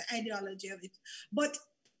it? What's the ideology of it? But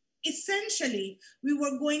essentially, we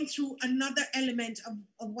were going through another element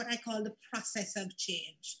of what I call the process of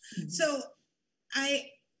change. Mm-hmm. So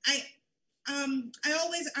I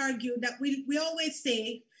always argue that we always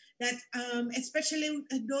say that, especially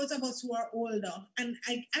those of us who are older, and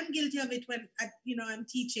I'm guilty of it when I'm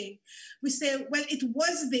teaching, we say, well, it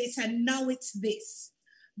was this and now it's this.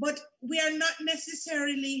 But we are not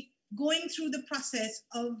necessarily going through the process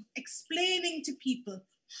of explaining to people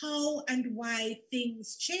how and why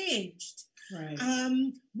things changed. Right.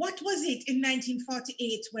 What was it in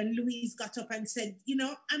 1948 when Louise got up and said,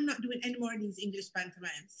 I'm not doing any more of these English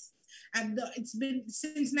pantomimes. It's been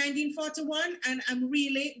since 1941, and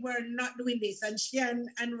we're not doing this. And she and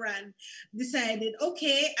Ran decided,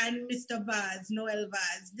 okay, and Mr. Noel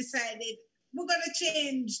Vaz decided, we're going to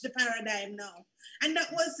change the paradigm now. And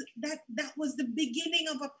that was the beginning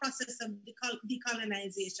of a process of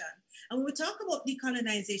decolonization. And when we talk about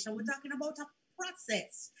decolonization, we're talking about a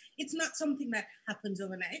process. It's not something that happens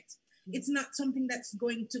overnight. Mm-hmm. It's not something that's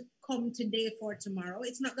going to come today for tomorrow.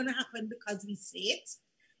 It's not going to happen because we say it.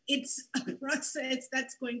 It's a process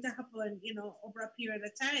that's going to happen, over a period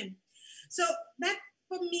of time. So that,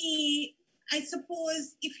 for me, I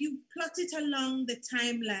suppose if you plot it along the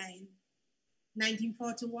timeline,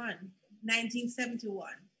 1941, 1971,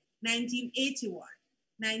 1981,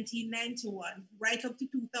 1991, right up to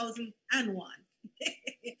 2001,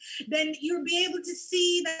 then you'll be able to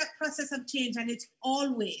see that process of change, and it's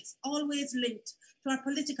always linked to our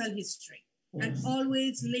political history. Yes. And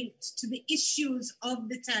always linked to the issues of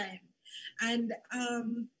the time. And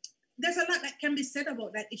there's a lot that can be said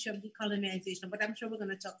about that issue of decolonization, but I'm sure we're going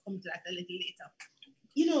to come to that a little later.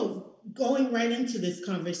 Going right into this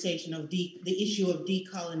conversation of the issue of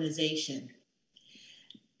decolonization,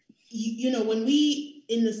 when we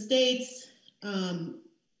in the States,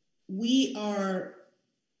 we are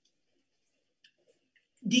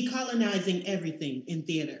decolonizing everything in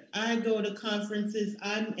theater. I go to conferences,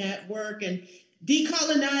 I'm at work, and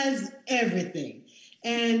decolonize everything.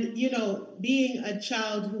 And, being a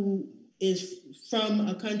child who is from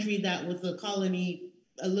a country that was a colony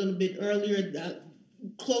a little bit earlier,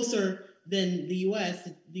 closer than the U.S.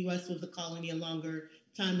 The U.S. was a colony a longer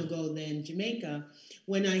time ago than Jamaica.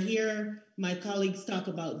 When I hear my colleagues talk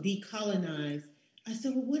about decolonize, I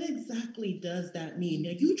said, well, what exactly does that mean?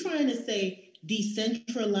 Are you trying to say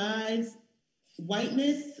decentralize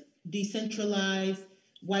whiteness, decentralize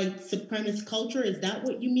white supremacist culture? Is that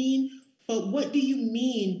what you mean? But what do you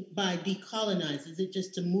mean by decolonize? Is it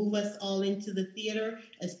just to move us all into the theater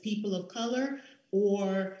as people of color?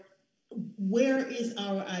 Or where is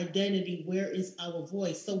our identity? Where is our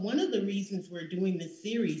voice? So one of the reasons we're doing this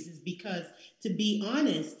series is because, to be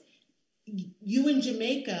honest, you in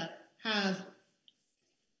Jamaica have,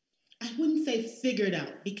 I wouldn't say figured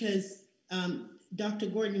out, because Dr.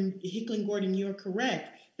 Hickling-Gordon, you're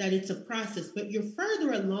correct that it's a process, but you're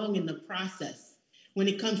further along in the process when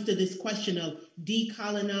it comes to this question of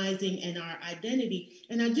decolonizing and our identity.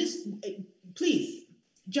 And please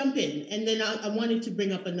jump in. And then I wanted to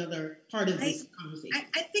bring up another part of this conversation.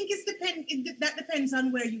 I think that depends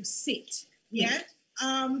on where you sit. Yeah.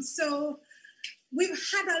 So we've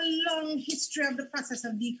had a long history of the process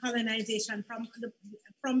of decolonization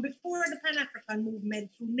from before the Pan-African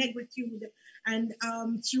movement, through negritude, and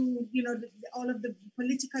through all of the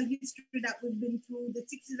political history that we've been through, the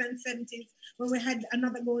 60s and 70s, when we had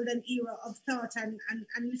another golden era of thought and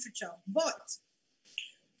literature. But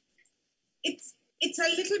it's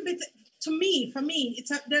a little bit, for me,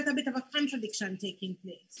 there's a bit of a contradiction taking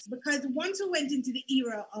place, because once we went into the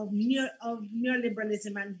era of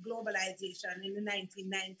neoliberalism and globalization in the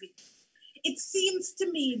 1990s, it seems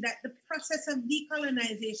to me that the process of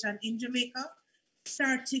decolonization in Jamaica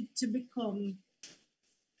started to become,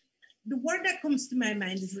 the word that comes to my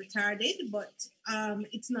mind is retarded, but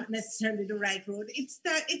it's not necessarily the right word. It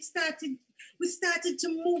started, we started to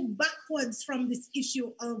move backwards from this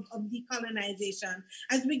issue of decolonization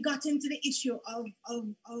as we got into the issue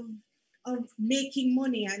of making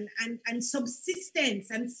money and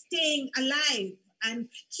subsistence and staying alive and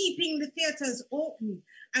keeping the theaters open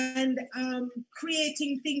and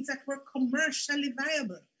creating things that were commercially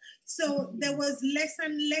viable. So there was less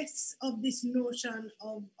and less of this notion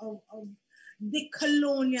of the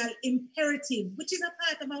colonial imperative, which is a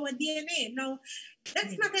part of our DNA. Now,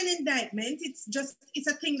 that's not an indictment. It's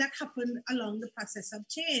a thing that happened along the process of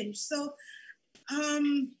change. So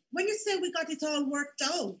when you say we got it all worked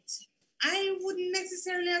out, I wouldn't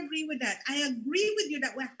necessarily agree with that. I agree with you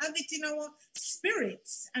that we have it in our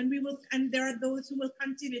spirits, and there are those who will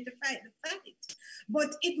continue to fight the fight.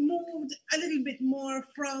 But it moved a little bit more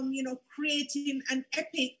from, creating an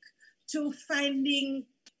epic to finding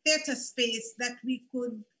theater space that we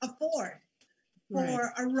could afford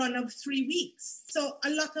for a run of 3 weeks. So a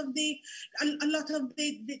lot of the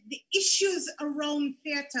issues around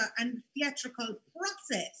theater and theatrical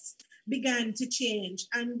process began to change,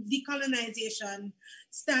 and decolonization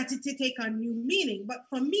started to take on new meaning. But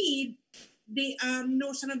for me, the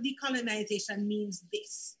notion of decolonization means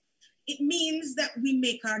this. It means that we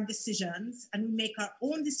make our decisions and we make our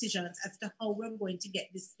own decisions as to how we're going to get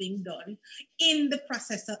this thing done in the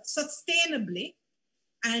process of sustainably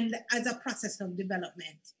and as a process of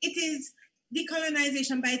development. It is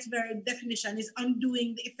decolonization by its very definition is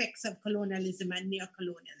undoing the effects of colonialism and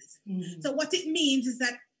neocolonialism. Mm-hmm. So what it means is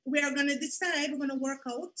that we are going to decide, we're going to work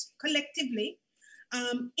out collectively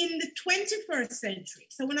in the 21st century.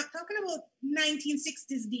 So we're not talking about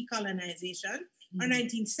 1960s decolonization or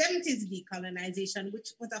 1970s decolonization,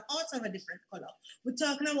 which was a horse of a different color. We're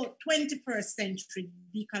talking about 21st century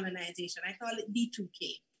decolonization. I call it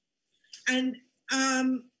D2K. And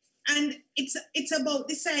it's about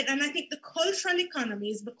this side, and I think the cultural economy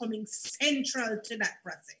is becoming central to that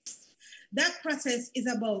process. That process is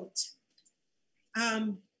about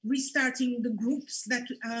restarting the groups that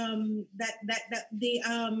the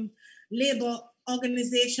labor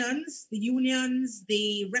organizations, the unions,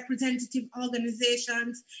 the representative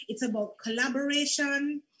organizations. It's about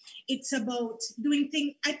collaboration. It's about doing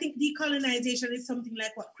things. I think decolonization is something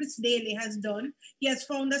like what Chris Daly has done. He has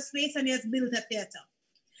found a space and he has built a theater.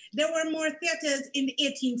 There were more theaters in the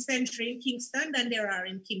 18th century in Kingston than there are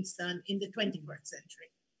in Kingston in the 21st century.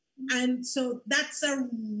 And so that's a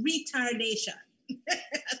retardation.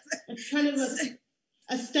 It's kind of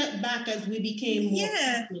a step back as we became more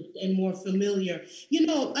and more familiar.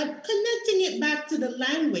 Connecting it back to the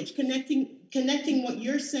language, connecting what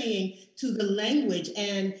you're saying to the language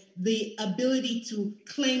and the ability to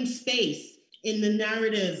claim space in the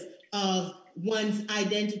narrative of one's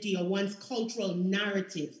identity or one's cultural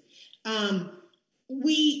narrative.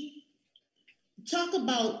 We talk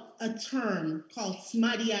about a term called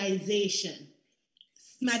smadiization.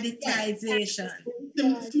 Smaditization.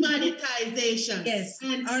 Smaditization. Yes.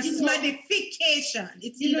 And, or smadification.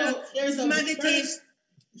 It's there's a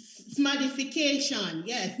smadification.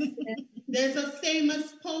 Yes. There's a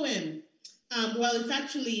famous poem. It's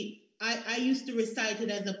actually, I used to recite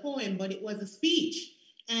it as a poem, but it was a speech.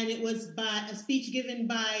 And it was a speech given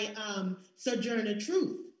by Sojourner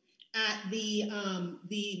Truth at the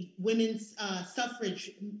women's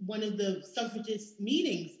suffrage, one of the suffragist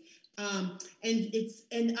meetings. And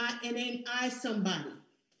ain't I somebody,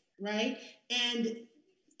 right? And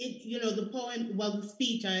the poem, the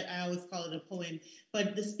speech, I always call it a poem,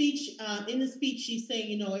 but the speech, in the speech, she's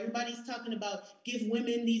saying, everybody's talking about give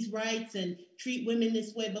women these rights and treat women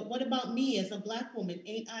this way, but what about me as a Black woman?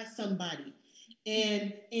 Ain't I somebody?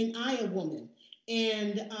 And ain't I a woman?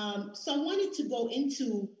 And so I wanted to go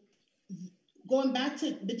into going back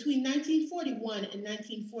to between 1941 and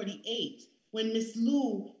 1948, when Miss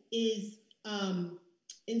Lou is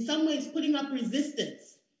in some ways putting up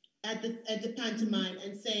resistance at the pantomime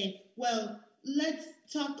and saying, well, let's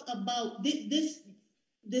talk about this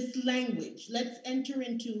language. Let's enter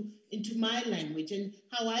into my language and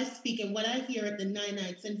how I speak and what I hear at the Nine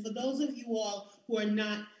Nights. And for those of you all who are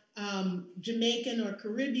not Jamaican or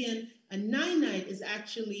Caribbean, a Nine Night is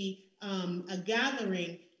actually a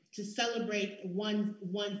gathering to celebrate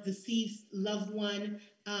one's deceased loved one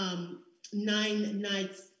 9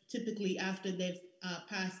 nights typically after they've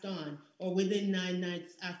passed on, or within 9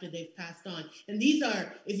 nights after they've passed on. And these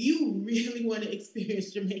are, if you really want to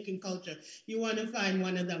experience Jamaican culture, you want to find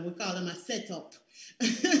one of them. We call them a setup.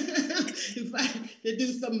 They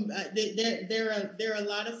do some. They're a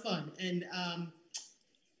lot of fun, and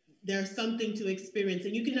there's something to experience.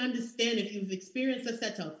 And you can understand, if you've experienced a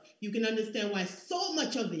setup, you can understand why so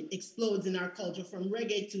much of it explodes in our culture, from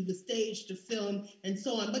reggae to the stage to film and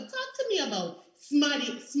so on. But talk to me about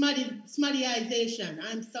smuddyization.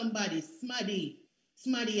 I'm somebody, smuddy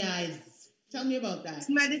eyes. Tell me about that.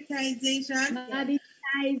 Smuddyization.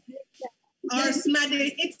 Or Yes.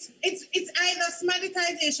 smuddy, it's either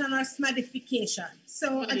smuddyization or smuddification.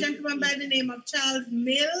 So a gentleman by the name of Charles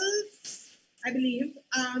Mills, I believe,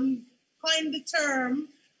 coined the term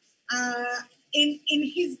in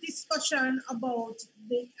his discussion about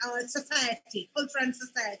the society, culture and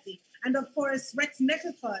society. And of course, Rex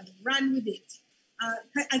Nettleford ran with it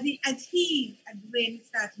as the rain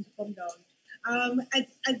started to come down.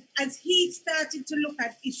 As he started to look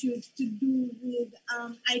at issues to do with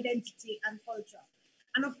identity and culture.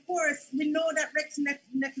 And of course, we know that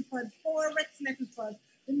for Rex Nettleford,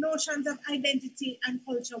 the notions of identity and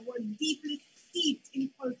culture were deeply steeped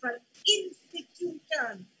in cultural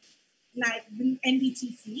institutions like the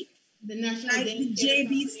NDTC, the National like the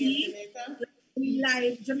JBC, the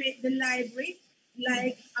library,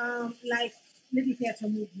 like Little Theatre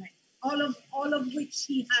Movement. All of which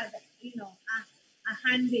he had, a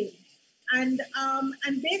hand in, and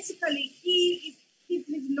basically his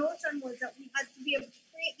notion was that we had to be able to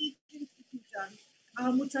create these institutions,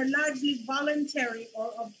 which are largely voluntary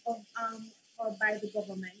or by the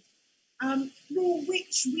government, through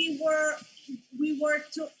which we were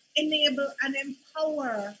to enable and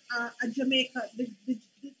empower Jamaica, the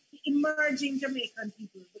emerging Jamaican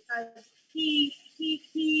people, because he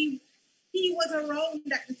was around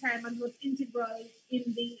at the time and was integral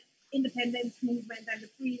in the independence movement and the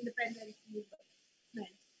pre-independence movement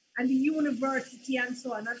and the university and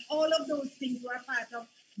so on. And all of those things were part of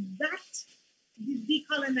that, the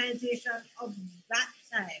decolonization of that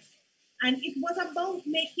time. And it was about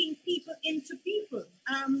making people into people,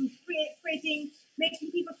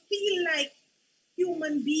 making people feel like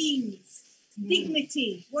human beings,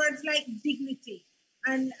 dignity, words like dignity.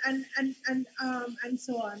 And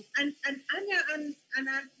so on. And Anya and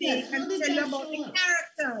I can tell you about the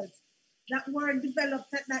characters that were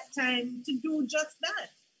developed at that time to do just that.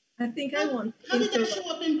 I think how did that show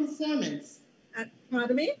up in performance?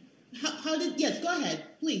 Pardon me? Yes, go ahead,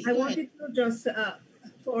 please. I wanted to just,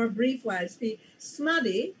 for a brief while, speak.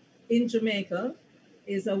 Smuddy in Jamaica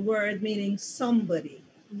is a word meaning somebody.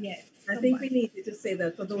 Yes. I think we needed to say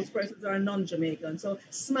that for those persons who are non-Jamaican. So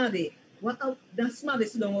smuddy. That smuddy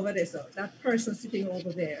is sitting over there, so that person sitting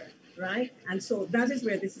over there, right? And so that is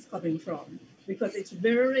where this is coming from, because it's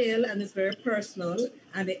very real and it's very personal,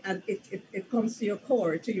 and it comes to your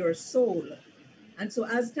core, to your soul. And so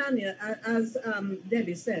as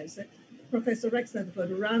Debbie says, Professor Rex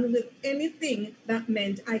Nettleford ran with anything that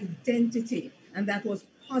meant identity, and that was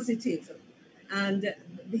positive. And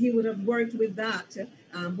he would have worked with that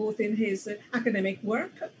both in his academic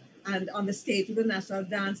work and on the stage of the National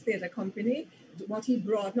Dance Theatre Company. What he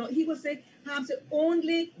brought, now he was perhaps the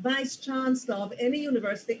only vice chancellor of any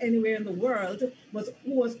university anywhere in the world who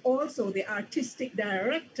was also the artistic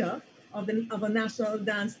director of a National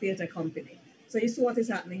Dance Theatre Company. So you see what is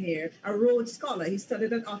happening here. A Rhodes Scholar, he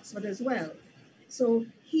studied at Oxford as well. So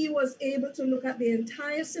he was able to look at the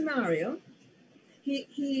entire scenario.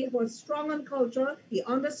 He was strong on culture. He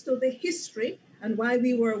understood the history and why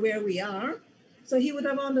we were where we are. So he would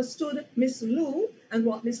have understood Miss Lou and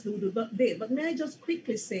what Miss Lou did. But may I just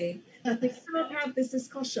quickly say that we cannot have this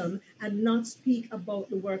discussion and not speak about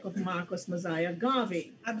the work of Marcus Mosiah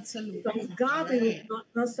Garvey. Absolutely. Because Garvey was not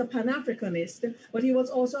just a Pan-Africanist, but he was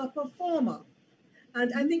also a performer.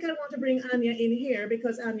 And I think I want to bring Anya in here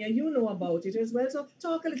because, Anya, you know about it as well. So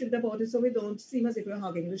talk a little bit about it so we don't seem as if we're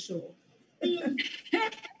hogging the show.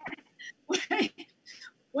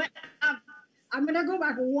 Well, I'm going to go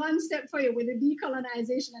back one step for you with the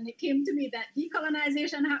decolonization. And it came to me that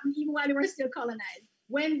decolonization happened even while they were still colonized.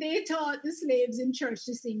 When they taught the slaves in church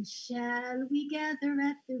to sing, "Shall we gather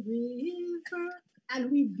at the river?" And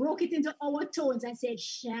we broke it into our tones and said,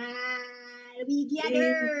 "Shall we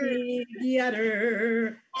gather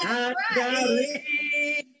at the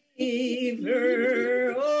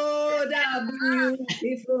river? Oh, the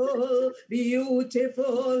beautiful,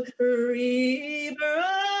 beautiful river.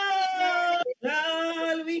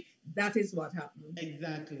 That is what happened.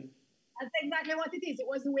 Exactly. That's exactly what it is. It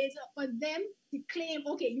was the way for them to claim,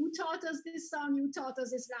 okay, you taught us this song, you taught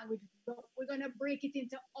us this language. We're gonna break it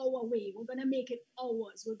into our way. We're gonna make it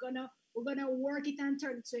ours. We're gonna work it and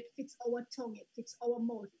turn it so it fits our tongue, it fits our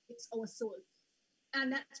mouth, it fits our soul.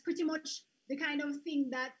 And that's pretty much the kind of thing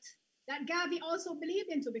that that Garvey also believed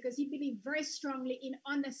into, because he believed very strongly in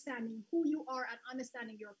understanding who you are and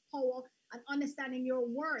understanding your power and understanding your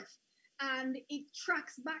worth. And it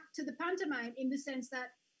tracks back to the pantomime in the sense that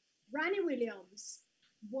Ronnie Williams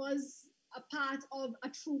was a part of a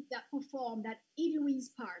troupe that performed at Edelweiss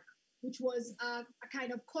Park, which was a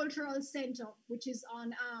kind of cultural center, which is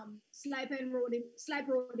on Slipe Road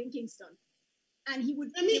in Kingston. And he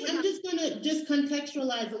would. I'm just gonna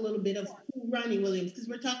contextualize a little bit of who Ronnie Williams, because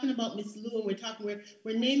we're talking about Miss Lou, and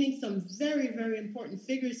we're naming some very, very important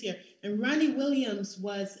figures here. And Ronnie Williams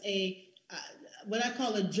was what I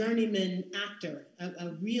call a journeyman actor,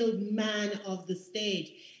 a real man of the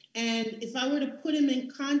stage. And if I were to put him in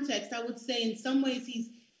context, I would say in some ways he's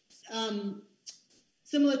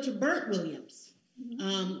similar to Burt Williams,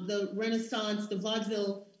 the Renaissance, the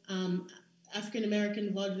vaudeville,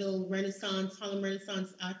 African-American vaudeville Renaissance, Harlem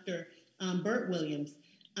Renaissance actor, Burt Williams.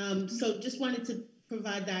 So just wanted to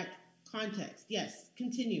provide that context. Yes,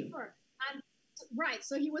 continue. Sure. And right,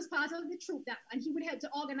 so he was part of the troupe and he would have to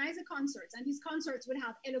organize the concerts, and these concerts would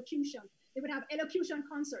have elocution. They would have elocution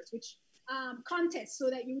concerts, which contests, so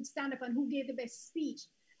that you would stand up and who gave the best speech.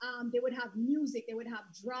 They would have music, they would have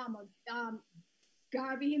drama.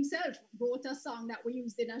 Garvey himself wrote a song that we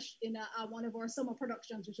used in one of our summer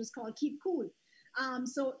productions, which was called Keep Cool.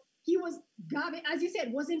 So Garvey, as you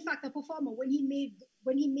said, was in fact a performer when he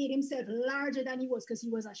made himself larger than he was, because he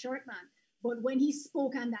was a short man. But when he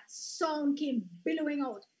spoke and that sound came billowing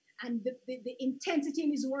out, and the intensity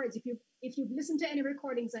in his words, if you've listened to any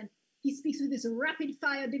recordings, and he speaks with this rapid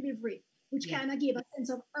fire delivery, which kind of gave a sense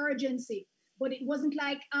of urgency. But it wasn't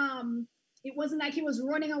like he was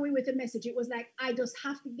running away with the message. It was like, I just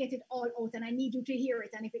have to get it all out, and I need you to hear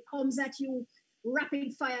it. And if it comes at you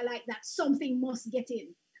rapid fire like that, something must get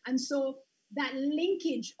in. And so that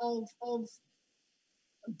linkage of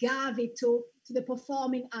Garvey to the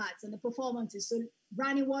performing arts and the performances. So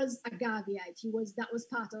Ronnie was a Garveyite. That was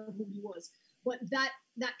part of who he was. But that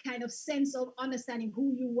kind of sense of understanding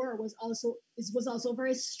who you were was also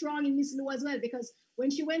very strong in Miss Lou as well, because when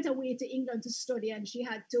she went away to England to study and she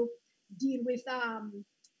had to deal with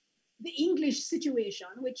the English situation,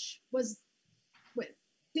 which was, well,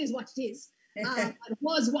 it is what it is. It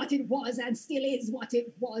was what it was and still is what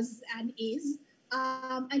it was and is.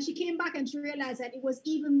 And she came back and she realized that it was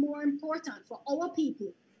even more important for our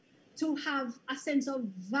people to have a sense of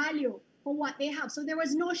value for what they have. So there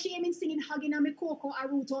was no shame in singing Hugging on Me Cocoa or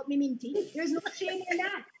Root Out Me Minty. There's no shame in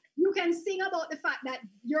that. You can sing about the fact that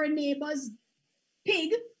your neighbor's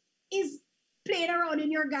pig is playing around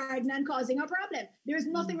in your garden and causing a problem. There's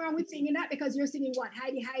nothing wrong with singing that, because you're singing what?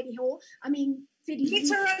 Heidi, Heidi, ho. I mean,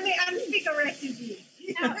 literally and figuratively.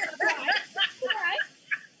 Right.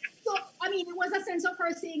 So, I mean, it was a sense of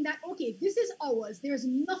her saying that, okay, this is ours. There's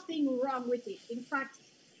nothing wrong with it. In fact,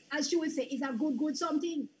 as she would say, it's a good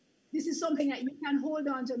something. This is something that you can hold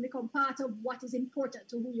on to and become part of what is important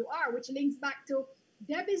to who you are, which links back to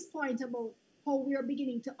Debbie's point about how we are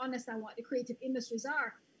beginning to understand what the creative industries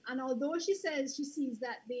are. And although she says she sees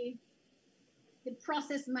that the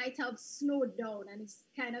process might have slowed down and is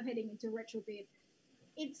kind of heading into retrograde,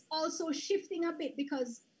 it's also shifting a bit,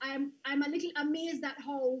 because I'm a little amazed at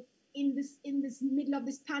how in this middle of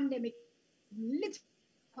this pandemic, little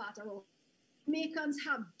part around, Jamaicans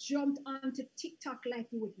have jumped onto TikTok like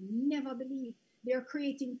you would never believe. They're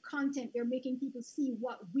creating content. They're making people see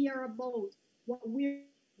what we are about, what we're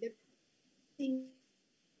thinking.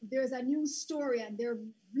 There's a new story, and they're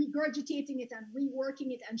regurgitating it and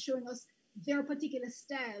reworking it and showing us their particular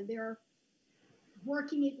style. They're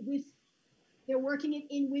working it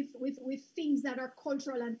in with things that are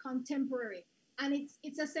cultural and contemporary. And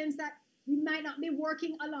it's a sense that we might not be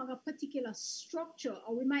working along a particular structure,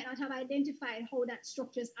 or we might not have identified how that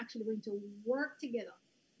structure is actually going to work together,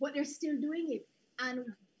 but they're still doing it. And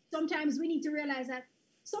sometimes we need to realize that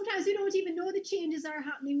sometimes we don't even know the changes are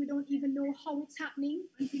happening. We don't even know how it's happening.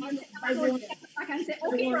 I can say,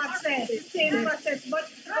 okay, the same process. But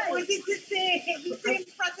I wanted to say the same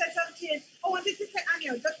process of change. I wanted to say,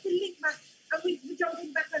 Anya, just to link back, and we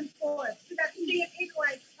jumping back and forth to that same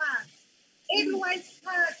Edelweiss Park. Edelweiss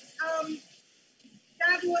Park,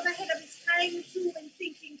 Dad was ahead of his time too, and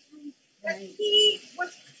thinking through that he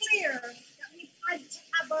was clear that we had to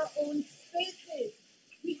have our own spaces.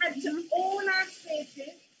 We had to own our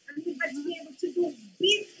spaces, and we had to be able to do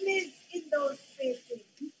business in those spaces.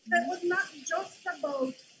 So it was not just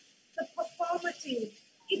about the performative.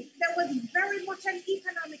 There was very much an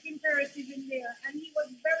economic imperative in there, and he was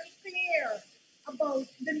very clear about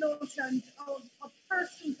the notions of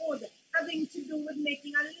personhood having to do with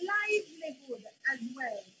making a livelihood as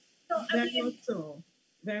well. So, I mean,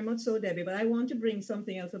 Very much so, Debbie. But I want to bring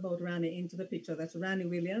something else about Ranny into the picture. That's Ranny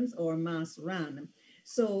Williams, or Mas Ran.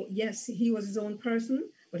 So yes, he was his own person,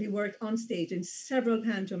 but he worked on stage in several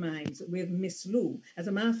pantomimes with Miss Lou. As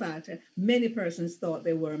a matter of fact, many persons thought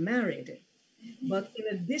they were married. But in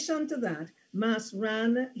addition to that, Mas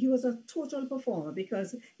Ran, he was a total performer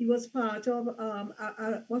because he was part of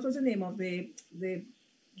what was the name of the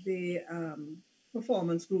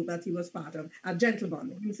performance group that he was part of? A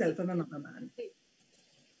gentleman, himself and another man.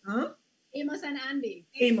 Huh? Amos and Andy.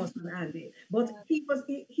 Amos and Andy. But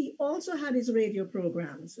he also had his radio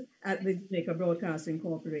programs at the Jamaica Broadcasting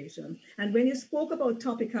Corporation. And when you spoke about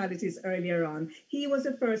topicalities earlier on, he was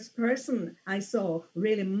the first person I saw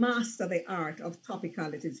really master the art of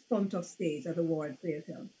topicalities front of stage at the Ward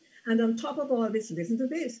Theatre. And on top of all this, listen to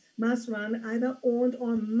this, Masran either owned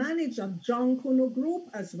or managed a John Kuno group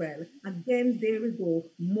as well. Again, there we go,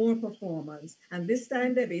 more performance. And this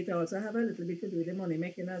time, Debbie, it also have a little bit to do with the money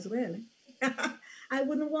making as well. I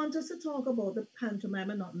wouldn't want us to talk about the pantomime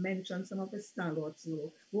and not mention some of the stalwarts,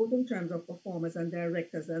 though, both in terms of performers and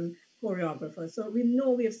directors and choreographers. So we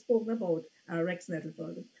know we have spoken about Rex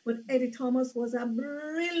Nettleton, but Eddie Thomas was a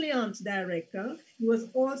brilliant director. He was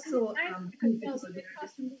also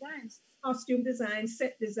costume design,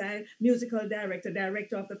 set design, musical director,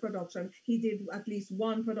 director of the production. He did at least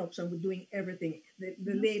one production with doing everything,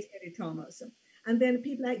 the late Eddie Thomas. And then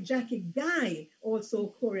people like Jackie Guy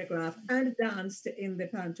also choreographed and danced in the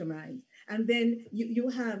pantomime. And then you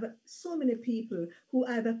have so many people who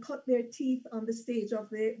either cut their teeth on the stage of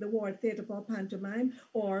the Ward Theatre for pantomime,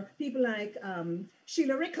 or people like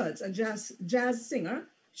Sheila Rickards, a jazz singer.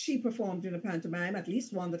 She performed in a pantomime, at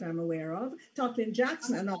least one that I'm aware of. Totlin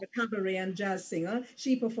Jackson, another cabaret and jazz singer,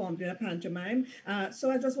 she performed in a pantomime. So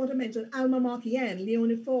I just want to mention Alma Markian,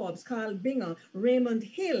 Leonie Forbes, Carl Binger, Raymond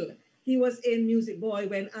Hill. He was in Music Boy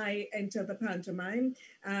when I entered the pantomime.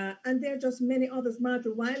 And there are just many others.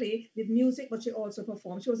 Martha Wiley did music, but she also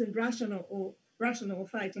performed. She was in Rational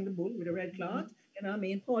Fighting the Bull with a red cloth. You know what I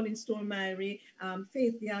mean? Pauline Stormary,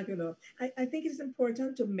 Faith Diagolo. I think it's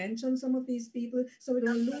important to mention some of these people so we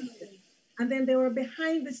don't lose them. And then there were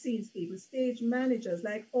behind the scenes people, stage managers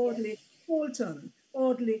like Audley Colton,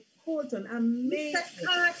 amazing. Mr.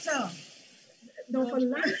 Carter. No, for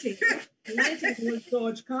lighting. Lighting was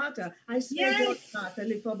George Carter. I swear George Carter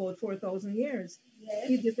lived for about 4,000 years. Yes.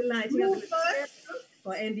 He did the lighting at the theater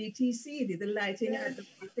for NDTC. He did the lighting at the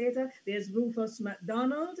theater. There's Rufus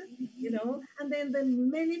MacDonald, you know, and then the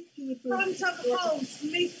many people. Front of house,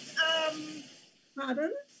 Miss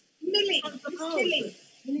Pardon? Millie. Millie.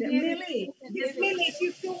 Millie. Yes, Millie. She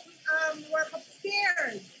used to work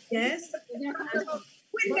upstairs. Yes. Wendell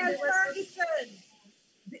Ferguson.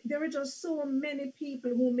 There were just so many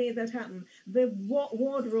people who made that happen. The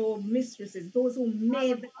wardrobe mistresses, those who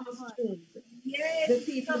made the costumes. Yes, the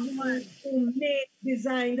people who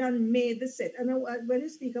designed and made the set. And when you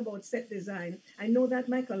speak about set design, I know that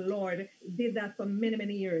Michael Lord did that for many,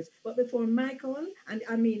 many years. But before Michael, and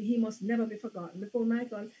I mean, he must never be forgotten. Before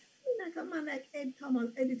Michael, like a man like Eddie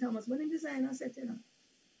Thomas, when he designed a set, you know,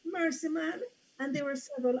 mercy man. And there were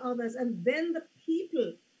several others. And then the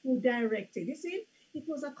people who directed, you see, it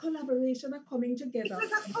was a collaboration, a coming together. It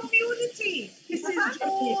was a community. This is a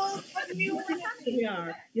whole community. We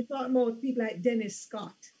are. You talk about people like Dennis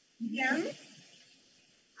Scott. Yeah.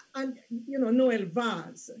 And, you know, Noel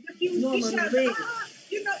Vaz. Norman Ray.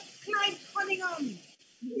 You know, Clyde Cunningham.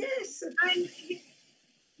 Yes. And,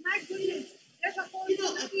 my goodness, there's a whole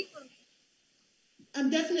lot of people. I'm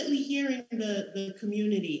definitely hearing the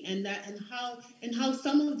community and how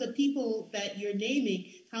some of the people that you're naming,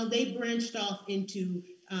 how they branched off into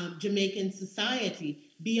Jamaican society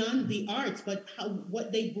beyond the arts, but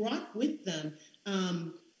what they brought with them,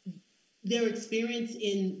 their experience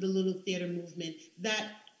in the Little Theater movement,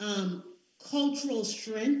 that cultural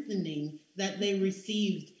strengthening that they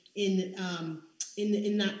received in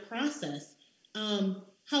that process.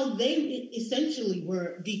 How they essentially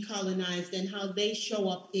were decolonized and how they show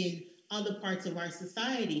up in other parts of our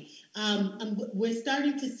society. We're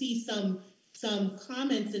starting to see some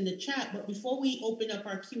comments in the chat, but before we open up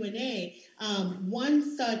our Q&A,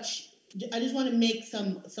 one such, I just want to make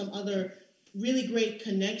some other really great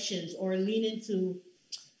connections or lean into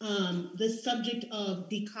the subject of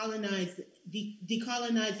decolonizing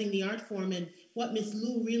the art form and what Miss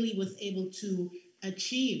Lou really was able to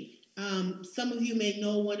achieve. Some of you may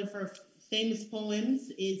know one of her famous poems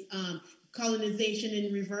is Colonization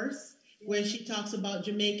in Reverse, where she talks about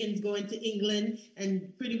Jamaicans going to England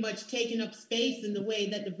and pretty much taking up space in the way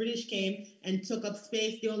that the British came and took up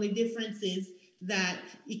space. The only difference is that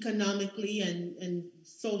economically and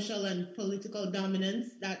social and political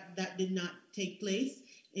dominance, that did not take place.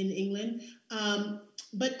 in England.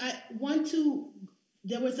 But I want to,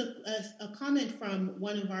 there was a comment from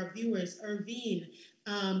one of our viewers, Irvine.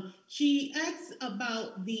 She asks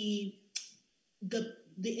about the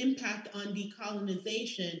impact on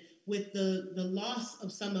decolonization with the loss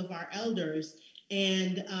of some of our elders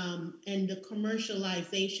and the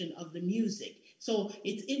commercialization of the music. So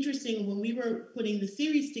it's interesting, when we were putting the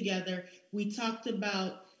series together, we talked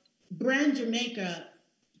about Brand Jamaica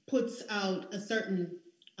puts out a certain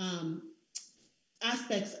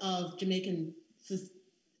aspects of Jamaican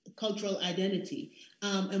cultural identity.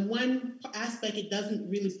 And one aspect it doesn't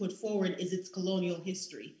really put forward is its colonial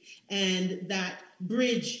history, and that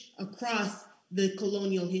bridge across the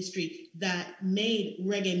colonial history that made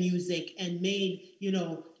reggae music and made,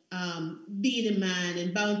 Beenie Man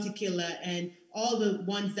and Bounty Killer and all the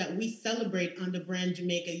ones that we celebrate under Brand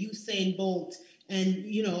Jamaica, Usain Bolt, and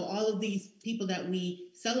all of these people that we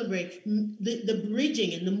celebrate, the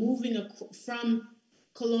bridging and the moving from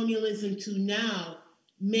colonialism to now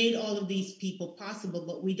made all of these people possible,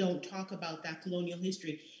 but we don't talk about that colonial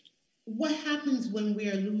history. What happens when we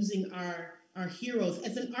are losing our heroes?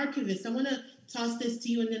 As an archivist, I want to toss this to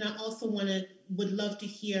you, and then I also would love to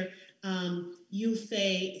hear you,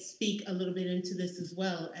 Faye, speak a little bit into this as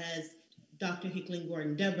well as Dr. Hickling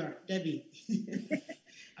Gordon. Debbie.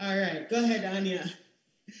 All right, go ahead, Anya.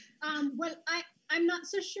 Well, I'm not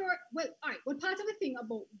so sure. Well, all right. Well, part of the thing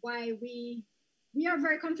about why we are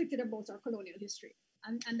very conflicted about our colonial history,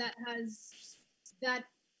 and that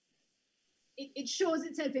it shows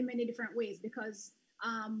itself in many different ways, because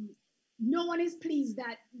no one is pleased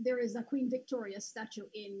that there is a Queen Victoria statue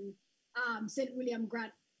in St. William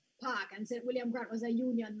Grant Park, and St. William Grant was a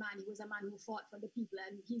Union man. He was a man who fought for the people,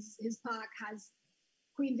 and his park has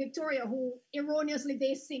Queen Victoria, who erroneously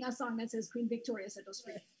they sing a song that says Queen Victoria set us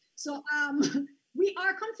free. So we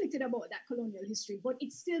are conflicted about that colonial history, but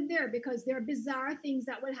it's still there, because there are bizarre things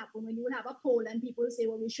that will happen when you will have a poll and people say,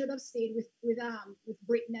 well, we should have stayed with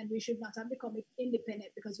Britain, and we should not have become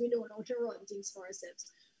independent because we don't know how to run things for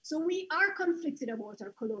ourselves. So we are conflicted about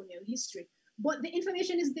our colonial history, but the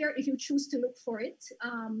information is there if you choose to look for it.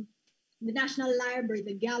 The National Library,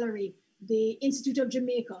 the Gallery, the Institute of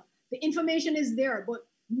Jamaica, the information is there, but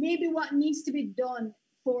maybe what needs to be done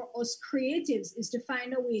for us creatives is to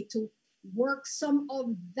find a way to work some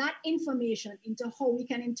of that information into how we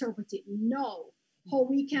can interpret it now, how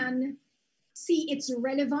we can see its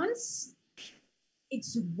relevance,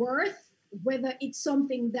 its worth, whether it's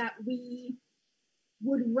something that we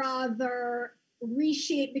would rather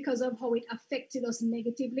reshape because of how it affected us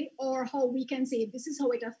negatively, or how we can say this is how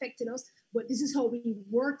it affected us, but this is how we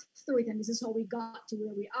worked through it, and this is how we got to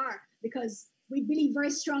where we are. Because we believe very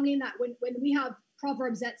strongly in that when we have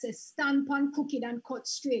proverbs that says stand pan crooked and cut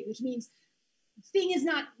straight, which means thing is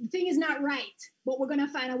not right, but we're gonna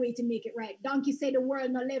find a way to make it right. Donkey said the world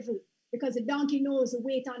no level, because the donkey knows the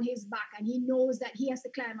weight on his back, and he knows that he has to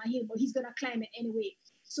climb a hill, but he's gonna climb it anyway.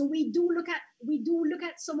 So we do look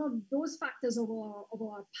at some of those factors of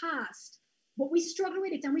our past, but we struggle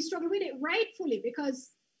with it, and we struggle with it rightfully,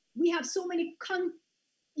 because we have so many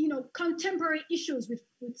contemporary issues with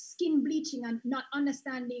skin bleaching and not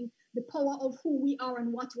understanding the power of who we are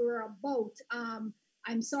and what we're about.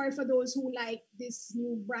 I'm sorry for those who like this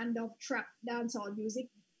new brand of trap dancehall music.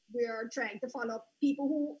 We are trying to follow people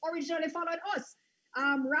who originally followed us.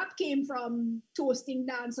 Rap came from toasting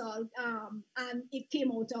dancehall, and it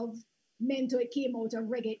came out of mento, it came out of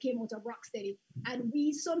reggae, it came out of rocksteady. And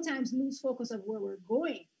we sometimes lose focus of where we're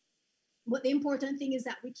going. But the important thing is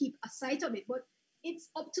that we keep a sight of it. But it's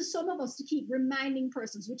up to some of us to keep reminding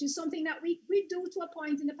persons, which is something that we do to a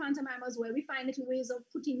point in the pantomime as well. We find little ways of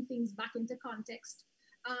putting things back into context.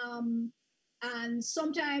 And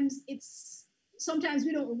sometimes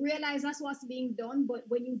we don't realize that's what's being done, but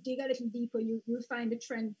when you dig a little deeper, you'll find the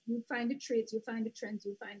trend, you'll find the traits, you'll find the trends,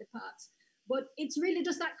 you'll find the paths. But it's really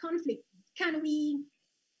just that conflict. Can we,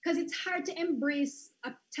 because it's hard to embrace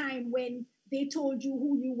a time when they told you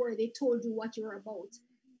who you were, they told you what you're about.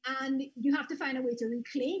 And you have to find a way to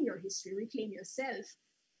reclaim your history, reclaim yourself.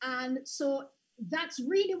 And so that's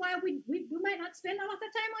really why we might not spend a lot of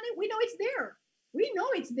time on it. We know it's there. We know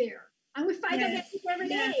it's there. And we fight against it every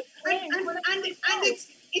day. And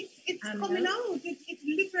it's coming out. It's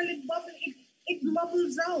literally bubbling. It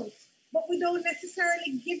bubbles out. But we don't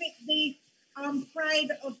necessarily give it the pride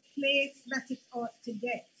of place that it ought to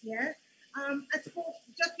get. Yeah. I spoke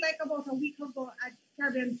just like about a week ago at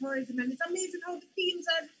Caribbean Tourism, and it's amazing how the themes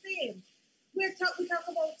are the same. We talk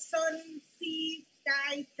about sun, sea,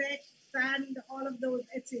 sky, sex, sand, all of those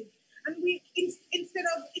etches. And we instead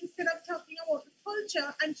of talking about the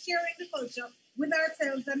culture and sharing the culture with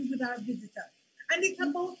ourselves and with our visitors. And it's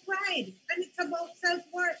about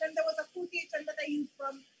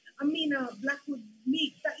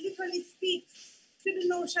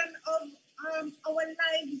notion of our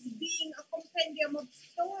lives being a compendium of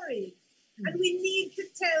stories. And we need to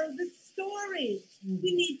tell the stories.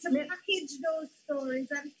 We need to package those stories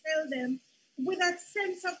and tell them with that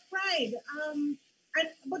sense of pride.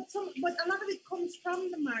 But a lot of it comes from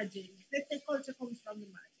the margins. They say culture comes from the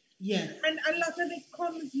margins. Yes. And a lot of it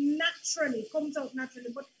comes out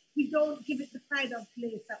naturally, but we don't give it the pride of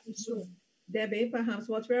place that we should. Debbie, perhaps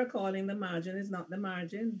what we're calling the margin is not the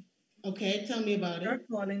margin. Okay, tell me about it. We're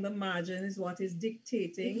calling the margin is what is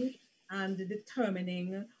dictating and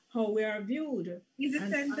determining how we are viewed. Is it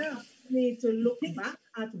center? We need to look back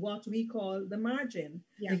at what we call the margin.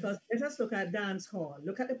 Yeah. Because let us look at dance hall.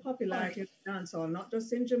 Look at the popularity of dance hall, not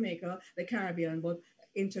just in Jamaica, the Caribbean, but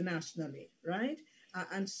internationally, right?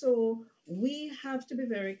 And so we have to be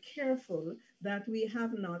very careful that we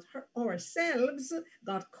have not ourselves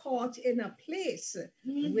got caught in a place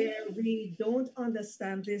where we don't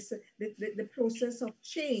understand this, the process of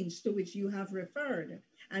change to which you have referred.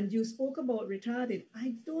 And you spoke about retarded.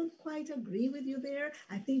 I don't quite agree with you there.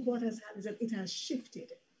 I think what has happened is that it has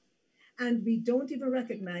shifted. And we don't even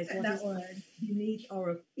recognize what is beneath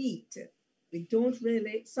our feet. We don't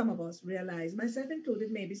really, some of us realize, myself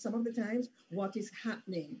included, maybe some of the times, what is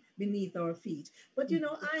happening beneath our feet. But you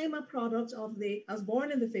know, I am a product of I was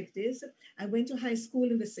born in the 50s. I went to high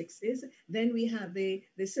school in the 60s. Then we had the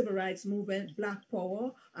civil rights movement, Black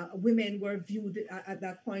Power. Women were viewed at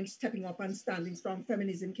that point, stepping up and standing strong.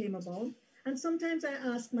 Feminism came about. And sometimes I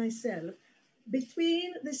ask myself,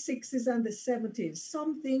 between the 60s and the 70s,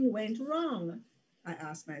 something went wrong. I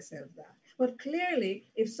ask myself that. But clearly,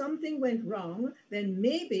 if something went wrong, then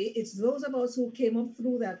maybe it's those of us who came up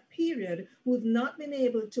through that period who've not been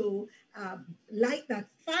able to light that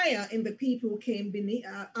fire in the people who came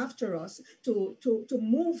after us to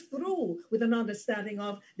move through with an understanding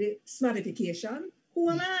of the smadification. Who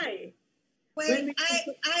am I? Well, When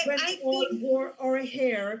we all wore our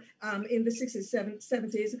hair in the 60s,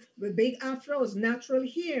 70s with big afros, natural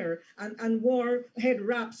hair, and wore head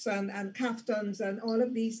wraps and kaftans and all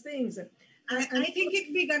of these things. I think it's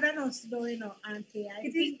bigger than us, though, you know, Auntie.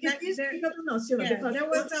 It is bigger than us, you know, because there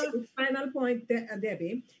was the final point,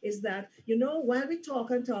 Debbie, is that, you know, while we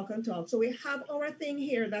talk and talk and talk, so we have our thing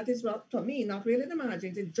here that is, well, to me, not really the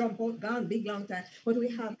margins, it jump out, gone, big, long time, but we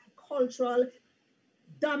have cultural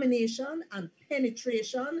domination and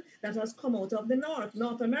penetration that has come out of the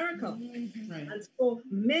North America. Right. And so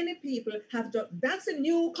many people have done, that's a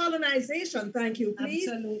new colonization, thank you, please.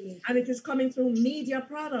 Absolutely. And it is coming through media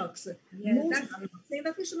products. Yeah, movies. I'm not saying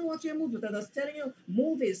that we shouldn't watch your movies, but I was telling you,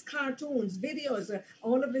 movies, cartoons, videos,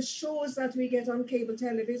 all of the shows that we get on cable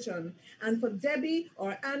television. And for Debbie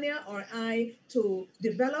or Anya or I to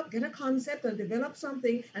get a concept and develop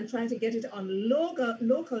something and try to get it on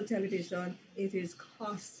local television, it is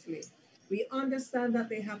costly. We understand that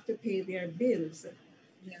they have to pay their bills,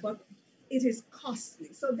 but it is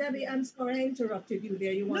costly. So Debbie, I'm sorry I interrupted you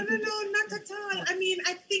there. No, not at all. I mean,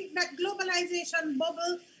 I think that globalization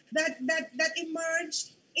bubble that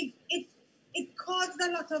emerged, it caused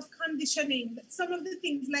a lot of conditioning. Some of the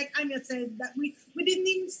things, like Anya said, that we didn't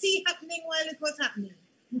even see happening while it was happening.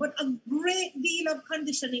 But a great deal of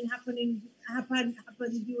conditioning happened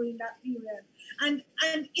during that period. And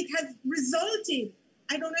it has resulted,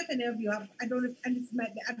 I don't know if any of you have, I don't know if, and this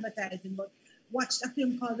might be advertising, but watched a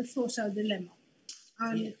film called The Social Dilemma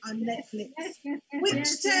on Netflix,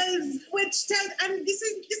 which tells, and this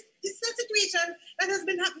is a situation that has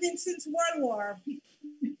been happening since World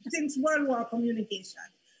War communication.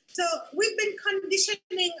 So we've been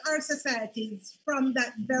conditioning our societies from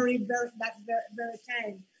that very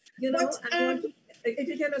time. You know, if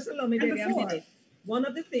you can just allow me, Debbie, a minute. One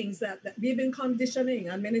of the things that we've been conditioning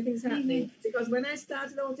and many things happening, because when I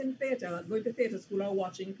started out in theater, going to theater school or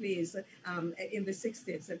watching plays in the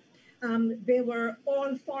 60s, they were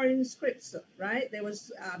all foreign scripts, right? There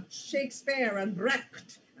was Shakespeare and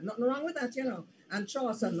Brecht, nothing wrong with that, you know, and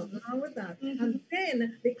Chaucer, nothing wrong with that. And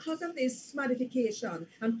then, because of this smadification,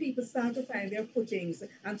 and people start to find their footings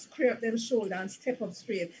and scrape them shoulder and step up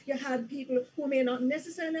straight, you had people who may not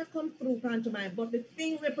necessarily have come through pantomime, but the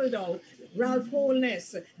thing rippled out. Ralph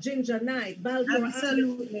Holness, Ginger Knight, Baltimore.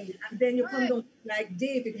 Absolutely. And then you come down like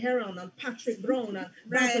David Heron and Patrick Brown and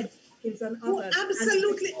and others.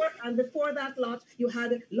 Absolutely. And before that lot, you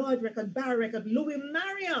had Lloyd Record, Barry Record, Louis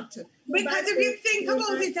Marriott. Because if you think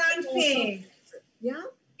about it and Faith,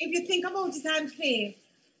 if you think about it and Faith,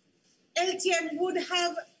 LTM would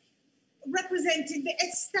have represented the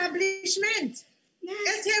establishment.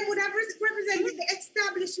 Yes. LTM would have represented the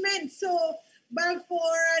establishment. So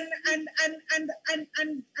Balfour and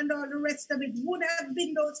all the rest of it would have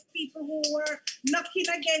been those people who were knocking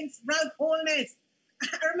against Ralph Holness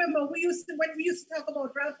remember when we used to talk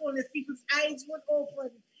about Ralph Holness, people's eyes would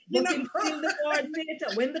open. But he filled the War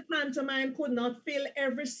Theatre. When the pantomime could not fill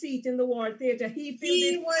every seat in the War Theatre, he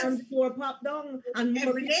filled it and the door popped down and more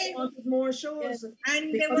every people day wanted more shows. Yes.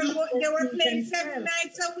 And they were playing 7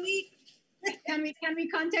 nights a week. Can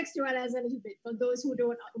we contextualize a little bit for those who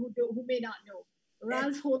may not know?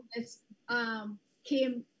 Ralph Holness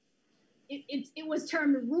came. It was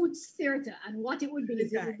termed roots theatre, and what it would be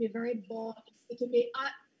is it would be very bored. It would be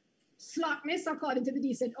slackness, according to the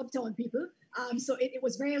decent uptown people. So it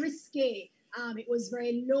was very risque. It was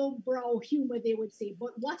very lowbrow humor, they would say.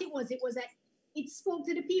 But what it was that it spoke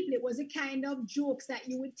to the people. It was a kind of jokes that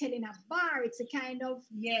you would tell in a bar. It's a kind of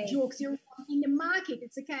jokes you're in the market.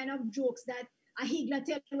 It's a kind of jokes that a higgler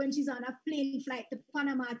tells when she's on a plane flight to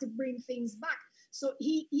Panama to bring things back. So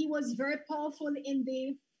he was very powerful in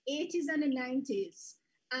the 80s and the 90s.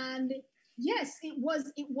 And yes, it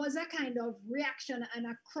was a kind of reaction and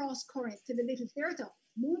a cross current to the Little Theatre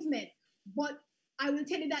movement. But I will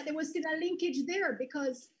tell you that there was still a linkage there,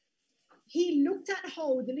 because he looked at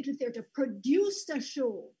how the Little Theatre produced a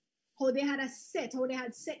show, how they had a set, how they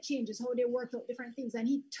had set changes, how they worked out different things. And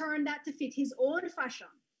he turned that to fit his own fashion.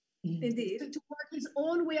 Indeed. To work his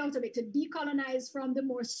own way out of it, to decolonize from the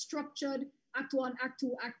more structured Act 1, Act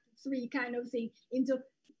 2, Act 3 kind of thing into,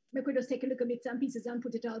 we could just take a look at bits and pieces and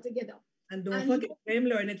put it all together. And don't forget, him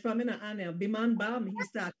learn it from Anna, Biman Bam. He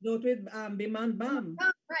started out with Biman Bam.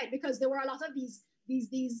 Right, because there were a lot of these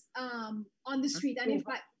on the street. And in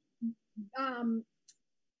fact,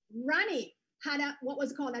 Rani had what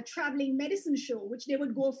was called a traveling medicine show, which they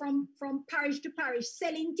would go from parish to parish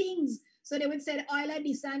selling things. So they would sell oil of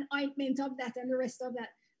this and ointment of that and the rest of that,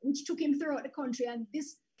 which took him throughout the country. And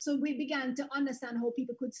so we began to understand how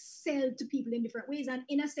people could sell to people in different ways. And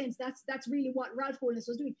in a sense, that's really what Ralph Holness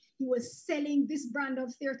was doing. He was selling this brand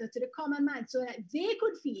of theatre to the common man so that they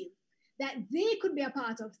could feel that they could be a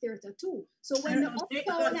part of theatre too. So when the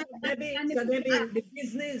uptown the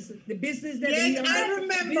business that yes, I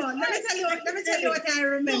remember. Let me tell you what I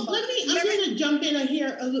remember. Well, I'm going to jump in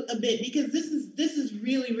here a bit, because this is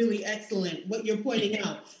really, really excellent what you're pointing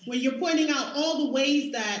out. When you're pointing out all the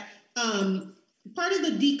ways that part of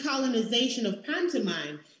the decolonization of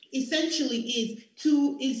pantomime essentially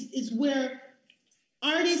is where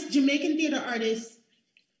artists, Jamaican theater artists,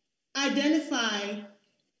 identify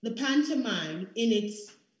the pantomime in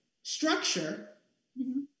its structure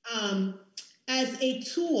as a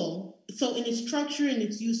tool. So in its structure, in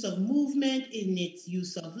its use of movement, in its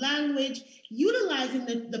use of language, utilizing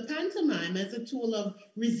the pantomime as a tool of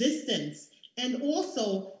resistance, and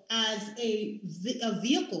also as a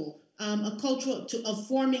vehicle, a cultural, of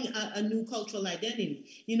forming a new cultural identity.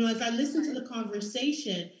 You know, as I listen to the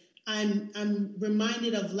conversation, I'm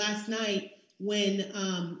reminded of last night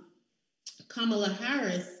when Kamala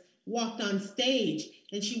Harris walked on stage,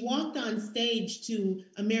 and she walked on stage to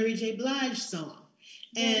a Mary J. Blige song.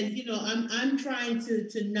 And, you know, I'm trying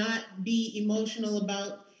to not be emotional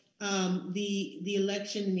about the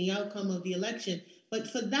election and the outcome of the election. But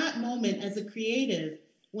for that moment, as a creative,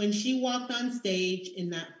 when she walked on stage in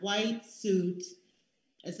that white suit,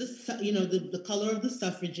 as the color of the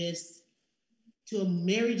suffragists, to a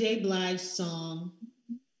Mary J. Blige song,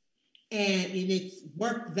 and it's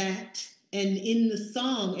Work That. And in the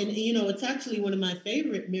song, and you know, it's actually one of my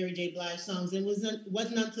favorite Mary J. Blige songs, and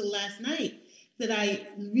wasn't until last night that I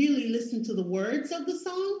really listened to the words of the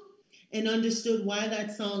song and understood why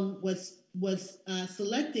that song was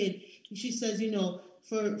selected. She says, you know,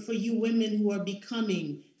 for you women who are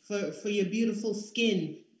becoming, for your beautiful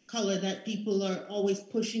skin color that people are always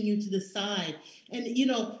pushing you to the side. And, you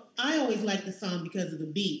know, I always like the song because of the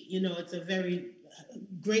beat. You know, it's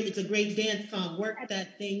a great dance song. Work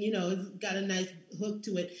That thing, you know, it's got a nice hook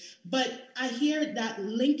to it. But I hear that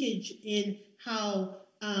linkage in how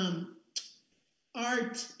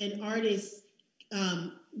art and artists,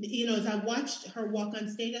 you know, as I watched her walk on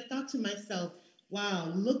stage, I thought to myself,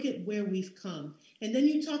 wow, look at where we've come. And then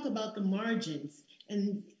you talk about the margins,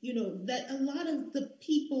 and, you know, that a lot of the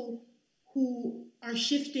people who are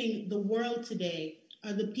shifting the world today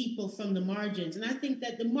are the people from the margins. And I think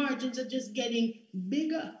that the margins are just getting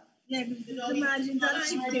bigger. Yeah, the margins are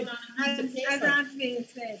shifting, as Aunt Faye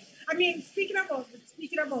said. I mean, speaking about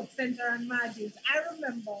center and margins, I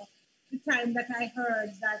remember the time that I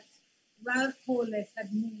heard that Ralph Holness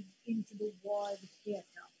had moved into the World Theatre.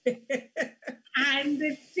 And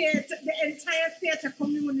the entire theatre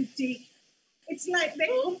community, it's like they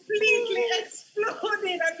completely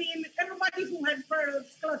exploded. I mean, everybody who had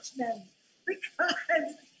pearls clutched them, because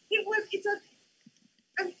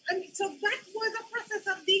and so that was a process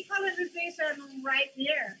of decolonization right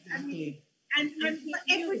there. I mean, and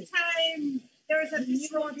every time there is a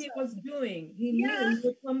disruptor. What he was doing. He knew he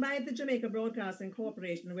would come by the Jamaica Broadcasting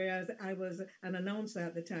Corporation, whereas I was an announcer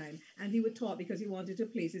at the time, and he would talk because he wanted to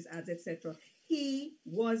place his ads, etc. He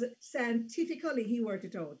was scientifically, he worked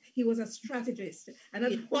it out. He was a strategist. And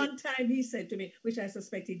at one time he said to me, which I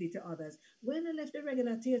suspect he did to others, when I left the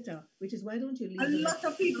regular theater, which is why don't you leave? A lot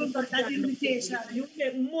of people got that invitation. You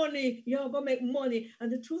make money, you're going to make money. And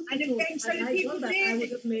the truth is, I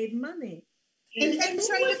would have made money. And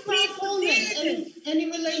any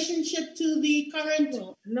relationship to the current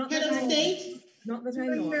head of state? Not that I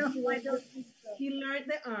know. He learned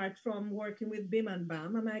the art from working with Bim and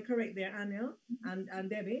Bam. Am I correct there, Anya and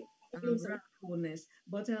Debbie?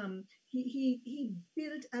 But he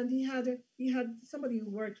built, and he had somebody who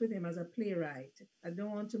worked with him as a playwright. I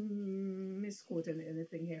don't want to misquote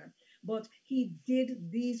anything here, but he did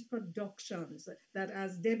these productions that,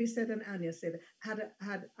 as Debbie said and Anya said, had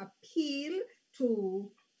appeal to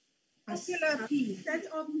a set of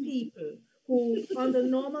people who, under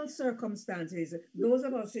normal circumstances, those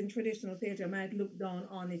of us in traditional theatre might look down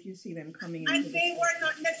on if you see them coming. And they were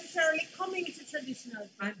not necessarily coming to traditional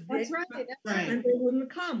theatre. That's right. And they wouldn't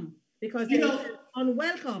come because they were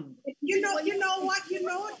unwelcome. You know what?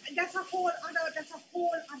 That's a whole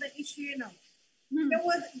other issue. You know,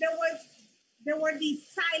 there were these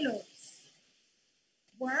silos.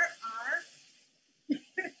 Where are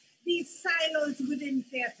these silos within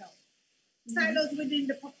theatre? Silos within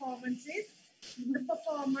the performances, the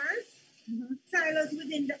performers, silos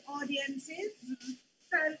within the audiences.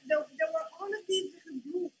 There were all of these little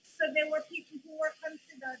groups. So there were people who were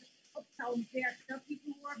considered uptown theatre,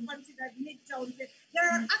 people who were considered midtown theatre. There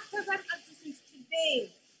are actors and actresses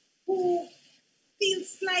today who feel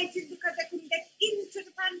slighted because they couldn't get into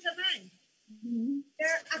the pantomime. There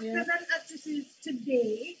are actors and actresses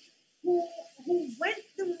today who went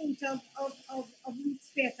the route of roots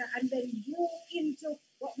theatre and then grew into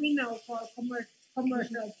what we now call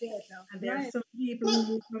commercial theatre. And there are some people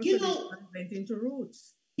who went into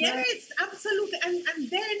roots. Yes, absolutely. And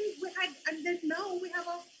then now we have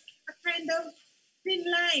a kind of thin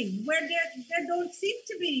line where there don't seem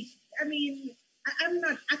to be. I mean, I'm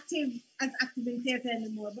not active in theatre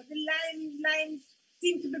anymore, but the lines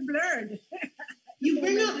seem to be blurred. You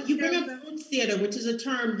bring up roots theater, which is a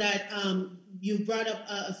term that you've brought up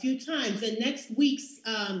a few times. And next week's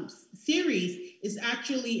series is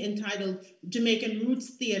actually entitled Jamaican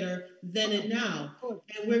Roots Theater Then and Now.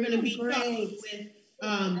 And we're going to be talking with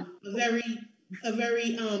a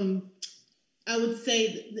very I would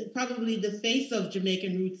say probably the face of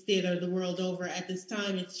Jamaican Roots Theater the world over at this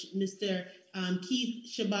time. It's Mr. Keith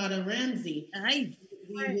Shabata Ramsey. And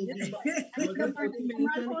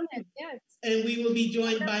we will be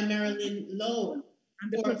joined by Marilyn Lowe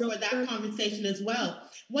for that conversation as well.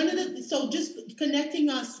 So just connecting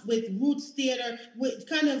us with Roots Theater, with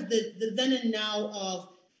kind of the then and now of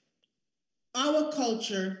our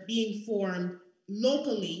culture being formed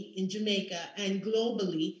locally in Jamaica and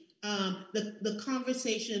globally, the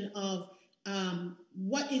conversation of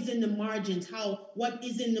what is in the margins, how what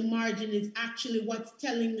is in the margin is actually what's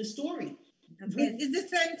telling the story. It's the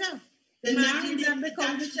center. The margins have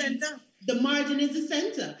become the center. The margin is the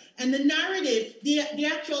center, and the narrative, the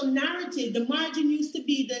actual narrative. The margin used to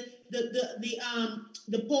be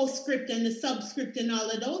the postscript and the subscript and all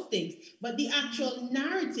of those things, but the actual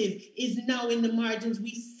narrative is now in the margins.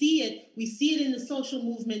 We see it in the social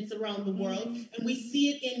movements around the world, and we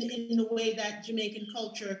see it in the way that Jamaican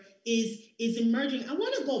culture is emerging. I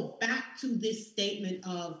want to go back to this statement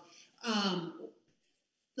of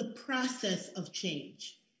the process of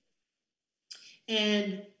change.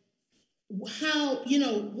 And how,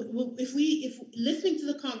 if listening to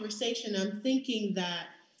the conversation, I'm thinking that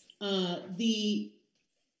the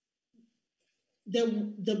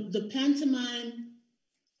pantomime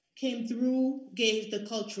came through, gave the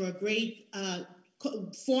culture a great,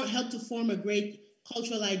 helped to form a great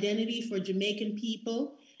cultural identity for Jamaican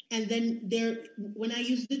people. And then when I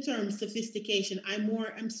use the term sophistication,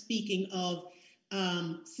 I'm speaking of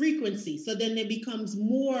frequency. So then there becomes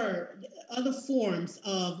more other forms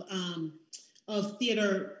of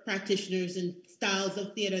theater practitioners and styles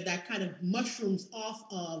of theater that kind of mushrooms off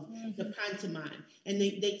of the pantomime, and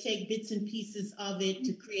they take bits and pieces of it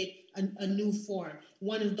to create a new form.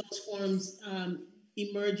 One of those forms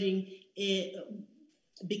emerging,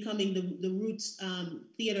 becoming the roots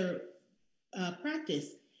theater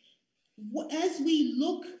practice. As we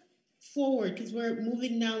look forward, because we're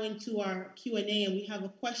moving now into our Q&A, and we have a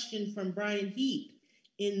question from Brian Heap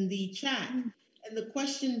in the chat. And the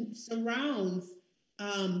question surrounds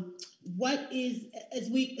what is, as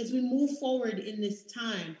we move forward in this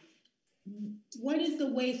time, what is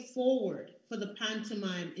the way forward for the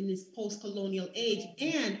pantomime in this post-colonial age?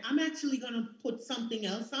 And I'm actually going to put something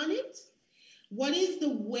else on it. What is the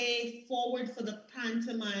way forward for the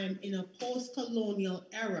pantomime in a post-colonial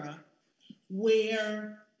era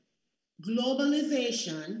where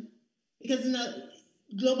globalization, because in the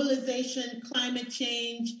globalization, climate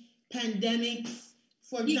change, pandemics,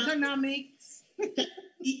 for example, Economics.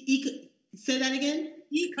 Say that again.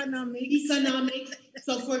 Economics.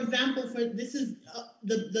 So, for example, this is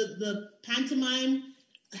the pantomime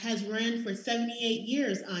has ran for 78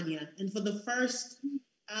 years, Anya, and for the first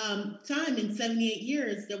time in 78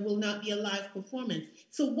 years, there will not be a live performance.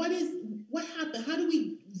 So, what happened? How do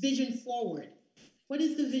we vision forward? What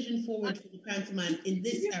is the vision forward for the pantomime in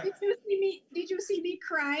this era? Did you see me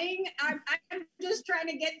crying? I'm just trying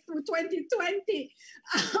to get through 2020.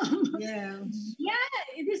 Yeah.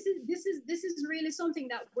 This is really something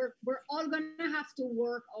that we're all gonna have to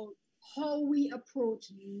work out how we approach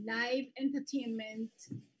live entertainment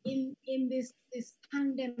in this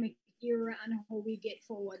pandemic era and how we get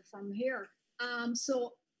forward from here.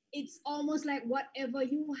 So it's almost like whatever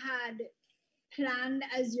you had planned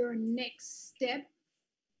as your next step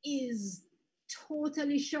is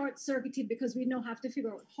totally short-circuited, because we now have to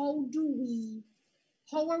figure out how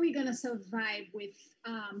are we going to survive with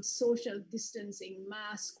social distancing,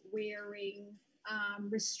 mask wearing,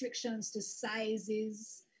 restrictions to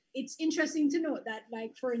sizes. It's interesting to note that,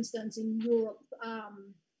 like, for instance, in Europe,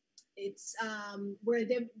 it's where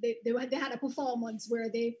they had a performance where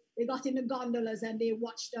they got in the gondolas and they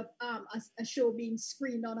watched a show being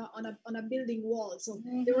screened on a building wall. So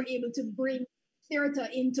they were able to bring theater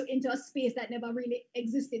into a space that never really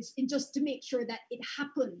existed, just to make sure that it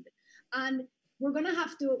happened. And we're gonna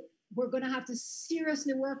have to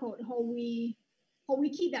seriously work out how we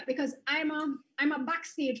keep that, because I'm a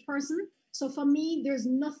backstage person. So for me, there's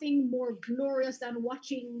nothing more glorious than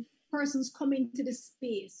watching persons come into the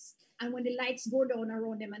space, and when the lights go down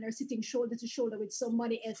around them and they're sitting shoulder to shoulder with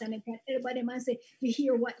somebody else, and then everybody might say, you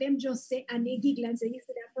hear what them just say, and they giggle and say, you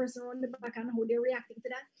see that person around the back and how they're reacting to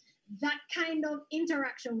that. That kind of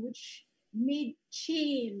interaction, which made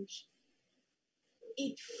change,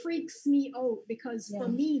 it freaks me out, because for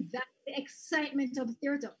me, that's the excitement of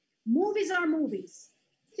theater. Movies are movies.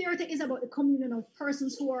 Theater is about the communion of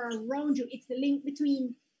persons who are around you. It's the link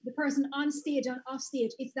between the person on stage and off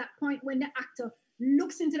stage. It's that point when the actor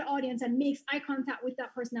looks into the audience and makes eye contact with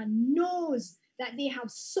that person and knows that they have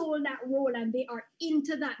sold that role and they are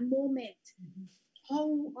into that moment.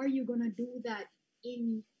 How are you going to do that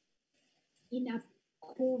in a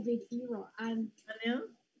COVID era? And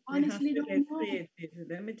honestly, don't know. Creative.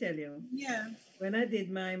 Let me tell you. Yeah. When I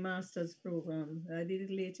did my master's program, I did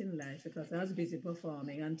it late in life because I was busy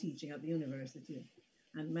performing and teaching at the university.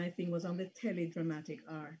 And my thing was on the teledramatic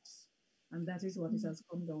arts. And that is what it has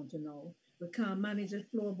come down to now. We can't manage the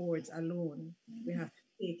floorboards alone. We have to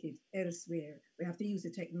take it elsewhere. We have to use the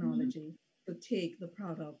technology to take the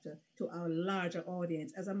product to our larger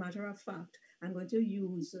audience. As a matter of fact, I'm going to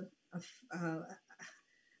use,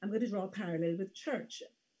 I'm going to draw a parallel with church.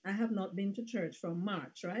 I have not been to church from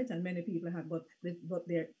March, right? And many people have, but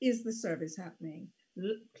there is the service happening.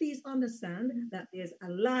 Please understand that there's a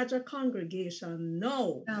larger congregation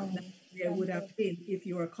now than there would have been if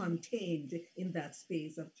you were contained in that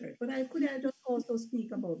space of church. But I just also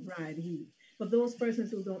speak about Brian Heap. For those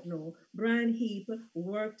persons who don't know, Brian Heap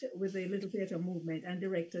worked with the Little Theatre Movement and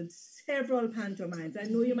directed several pantomimes. I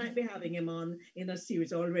know you might be having him on in a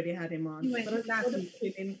series, already had him on, but I want to put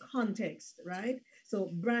it in context, right? So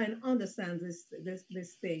Brian understands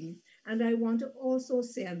this thing. And I want to also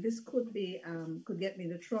say, and this could get me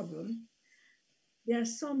into trouble, there are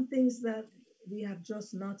some things that we have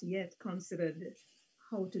just not yet considered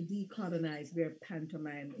how to decolonize where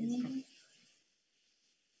pantomime is from.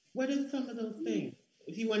 What are some of those things?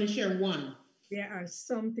 If you want to share one. There are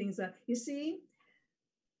some things that, you see,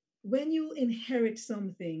 when you inherit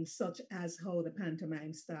something such as how the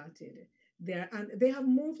pantomime started, and they have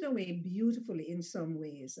moved away beautifully in some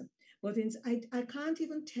ways. But I can't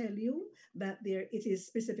even tell you that it is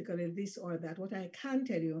specifically this or that. What I can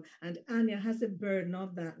tell you, and Anya has the burden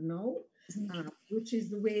of that now, which is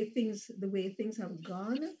the way things have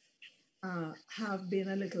gone, have been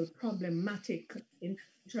a little problematic in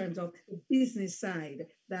terms of the business side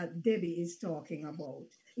that Debbie is talking about.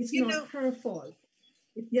 It's not her fault.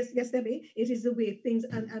 Yes, Debbie. It is the way things,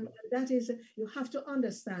 and that is, you have to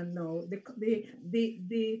understand now. Let me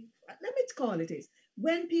call it is.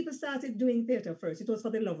 When people started doing theater first, it was for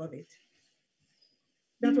the love of it.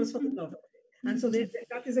 That was for the love of it, and so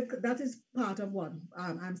that is part of what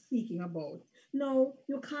I'm speaking about. No,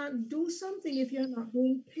 you can't do something if you're not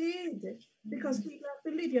being paid because people have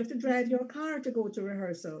to live. You have to drive your car to go to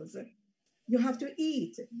rehearsals. You have to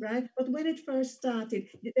eat, right? But when it first started,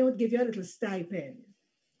 they would give you a little stipend.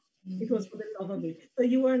 It was for the love of it. So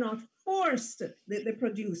you were not forced, the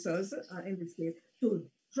producers in this case, to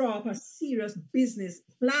draw up a serious business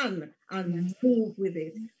plan and move with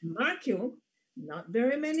it. Mark you, not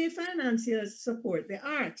very many financiers support the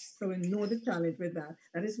arts. So we know the challenge with that.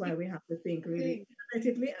 That is why we have to think really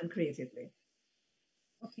creatively and creatively.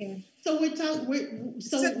 Okay. So we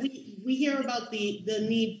hear about the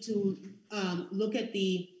need to look at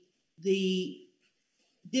the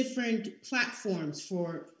different platforms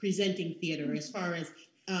for presenting theater as far as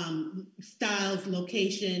styles,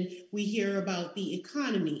 location. We hear about the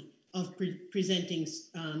economy of presenting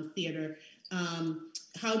theater.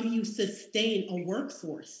 How do you sustain a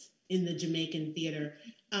workforce in the Jamaican theater?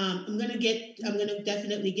 I'm gonna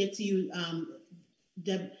definitely get to you,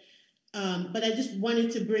 Deb. But I just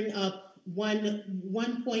wanted to bring up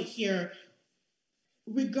one point here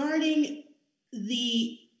regarding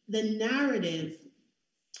the narrative.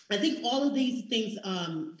 I think all of these things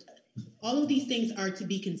are to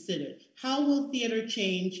be considered. How will theater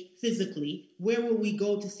change physically? Where will we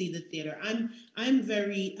go to see the theater? I'm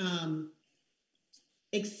very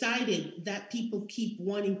excited that people keep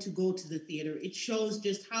wanting to go to the theater. It shows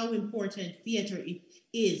just how important theater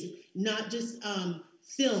is, not just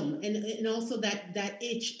film, and also that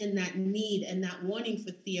itch and that need and that wanting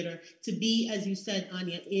for theater to be, as you said,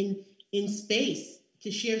 Anya, in space,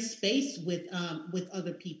 to share space with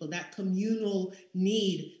other people, that communal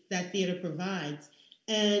need that theater provides.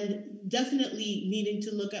 And definitely needing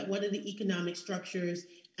to look at what are the economic structures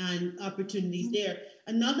and opportunities there.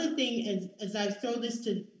 Another thing, as I throw this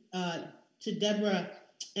to Deborah,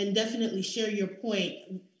 and definitely share your point,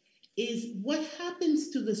 is what happens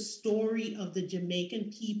to the story of the Jamaican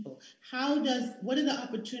people? What are the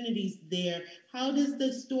opportunities there? How does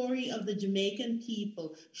the story of the Jamaican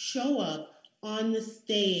people show up on the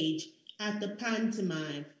stage at the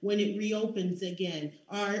pantomime when it reopens again?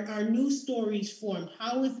 Are new stories formed?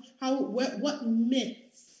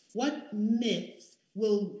 What myths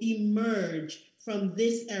will emerge from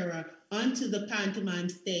this era onto the pantomime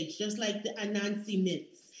stage, just like the Anansi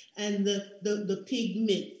myths and the pig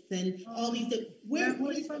myths and all these? Where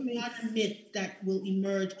is a myth that will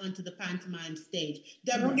emerge onto the pantomime stage?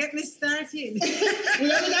 Deborah. Don't get me started.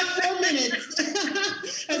 We only got 4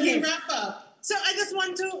 minutes. Okay, wrap up. So I just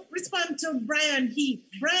want to respond to Brian Heap.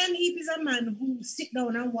 Brian Heap is a man who sit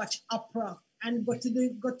down and watch opera and go to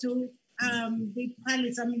the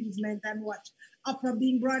Palace Amusement and watch opera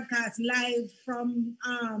being broadcast live from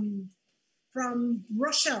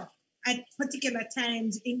Russia at particular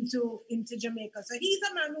times into Jamaica. So he's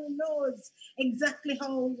a man who knows exactly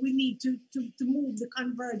how we need to move the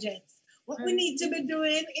convergence. What we need to be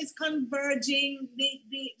doing is converging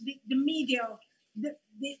the media,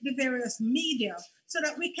 the various media, so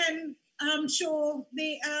that we can show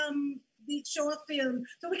show a film,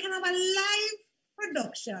 so we can have a live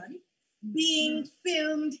production being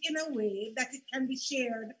filmed in a way that it can be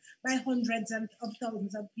shared by hundreds of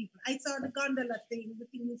thousands of people. I saw the gondola thing, the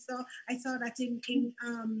thing you saw. I saw that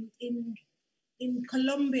in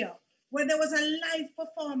Colombia, where there was a live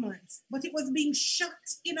performance, but it was being shot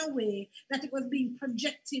in a way that it was being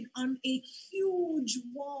projected on a huge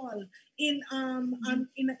wall in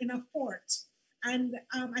a fort. And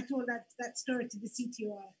I told that story to the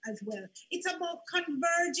CTO as well. It's about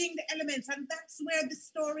converging the elements, and that's where the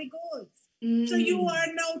story goes. So you are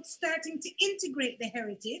now starting to integrate the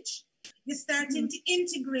heritage. You're starting to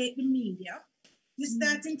integrate the media. You're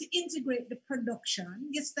starting to integrate the production.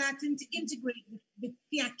 You're starting to integrate the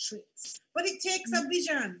theatrics. But it takes a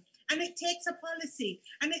vision, and it takes a policy,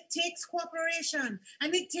 and it takes cooperation,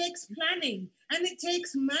 and it takes planning, and it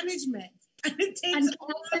takes management. And it takes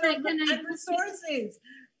and resources.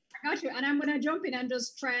 I got you. And I'm going to jump in and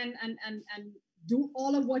just try and do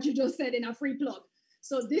all of what you just said in a free plug.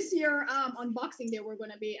 So this year on Boxing Day, we're going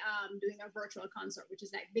to be doing a virtual concert, which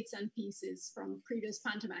is like bits and pieces from previous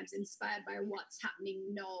pantomimes inspired by what's happening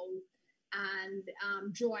now and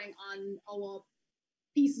drawing on our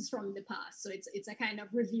pieces from the past. So it's a kind of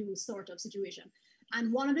review sort of situation.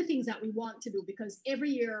 And one of the things that we want to do, because every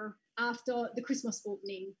year after the Christmas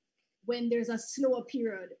opening, when there's a slower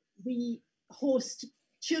period, we host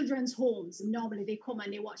children's homes. Normally they come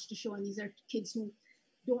and they watch the show, and these are kids who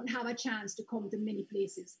don't have a chance to come to many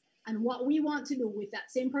places. And what we want to do with that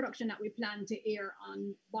same production that we plan to air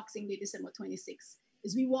on Boxing Day, December 26th,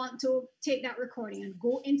 is we want to take that recording and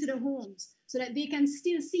go into the homes so that they can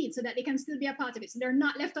still see it, so that they can still be a part of it. So they're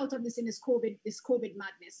not left out of this in this COVID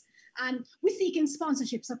madness. And we're seeking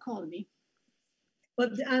sponsorships, so call me.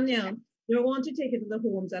 But Anya, you want to take it to the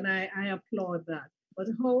homes, and I applaud that. But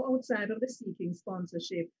how, outside of the seeking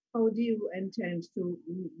sponsorship, how do you intend to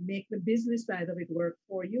make the business side of it work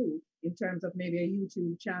for you in terms of maybe a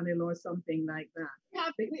YouTube channel or something like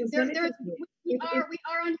that? We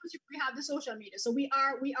are on YouTube. We have the social media, so we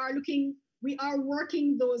are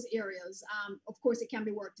working those areas. Of course, it can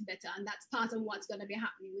be worked better, and that's part of what's going to be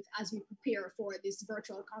happening with as we prepare for this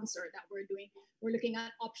virtual concert that we're doing. We're looking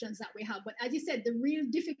at options that we have, but as you said, the real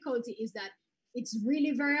difficulty is that it's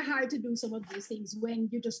really very hard to do some of these things when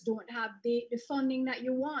you just don't have the funding that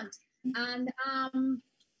you want. And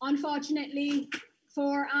unfortunately,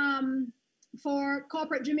 for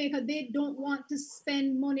corporate Jamaica, they don't want to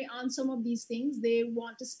spend money on some of these things. They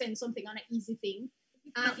want to spend something on an easy thing.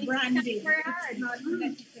 Branding. Very hard. Not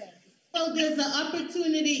necessary. So there's an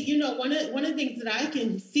opportunity, one of the things that I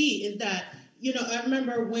can see is that, I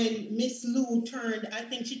remember when Miss Lou I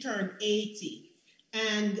think she turned 80.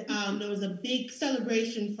 And there was a big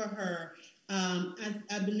celebration for her,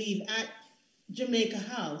 I believe, at Jamaica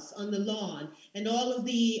House on the lawn, and all of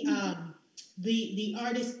the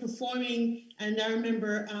artists performing. And I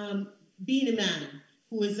remember Beanie Man,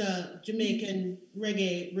 who is a Jamaican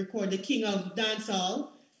reggae recorder, the king of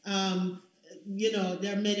dancehall.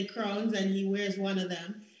 There are many crowns, and he wears one of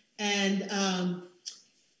them. And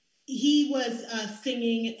he was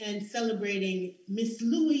singing and celebrating Miss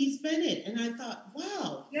Louise Bennett. And I thought,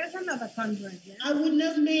 wow. There's another convent. Yeah? I wouldn't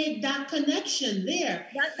have made that connection there.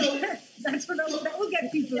 That's what that will get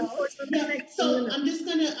people out. Yeah, so I'm just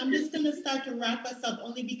gonna start to wrap us up,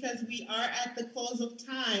 only because we are at the close of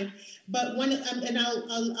time. But and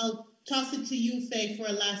I'll toss it to you, Faye, for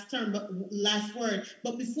a last word.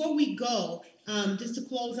 But before we go, just to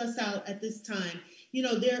close us out at this time,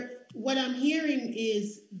 what I'm hearing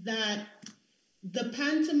is that the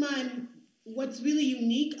pantomime, what's really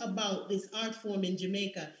unique about this art form in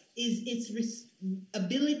Jamaica is its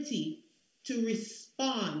ability to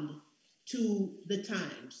respond to the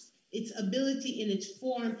times, its ability in its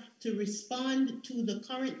form to respond to the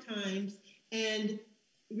current times and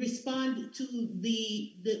respond to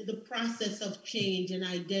the process of change and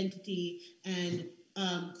identity and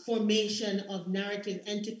formation of narrative,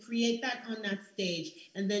 and to create that on that stage,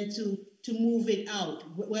 and then to move it out,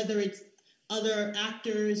 whether it's other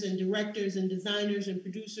actors and directors and designers and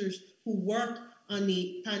producers who work on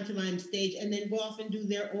the pantomime stage and then go off and do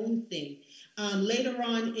their own thing. Later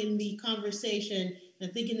on in the conversation, I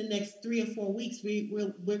think in the next 3 or 4 weeks,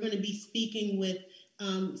 we're going to be speaking with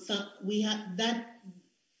we have that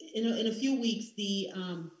in a few weeks. The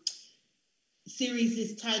series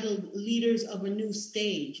is titled Leaders of a New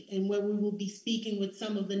Stage, and where we will be speaking with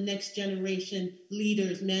some of the next generation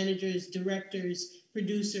leaders, managers, directors,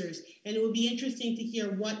 producers. And it will be interesting to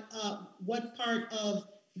hear what part of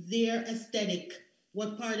their aesthetic,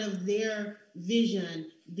 what part of their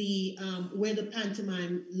vision, where the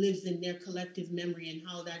pantomime lives in their collective memory and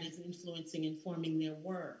how that is influencing and forming their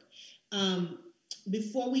work.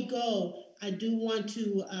 Before we go, I do want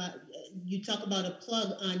to, you talk about a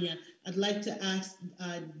plug, Anya. I'd like to ask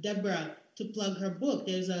Deborah to plug her book.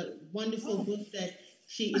 There's a wonderful book that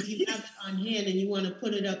if you have it on hand and you want to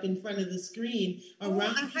put it up in front of the screen. I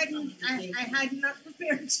had not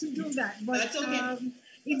prepared to do that, but that's okay.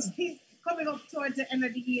 It's coming up towards the end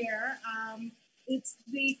of the year. It's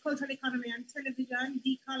the cultural economy on television,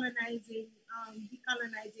 decolonization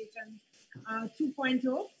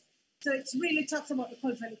 2.0. So it really talks about the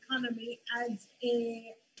cultural economy as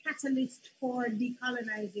a catalyst for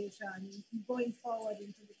decolonization going forward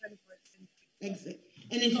into the 21st century. Exactly.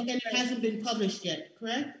 And it hasn't been published yet,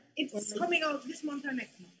 correct? It's coming out this month or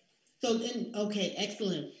next month. So okay,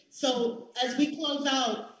 excellent. So as we close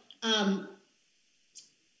out, I'll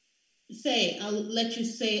let you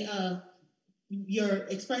say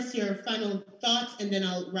express your final thoughts, and then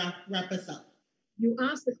I'll wrap us up. You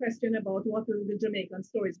asked the question about what will the Jamaican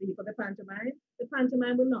stories be for the pantomime. The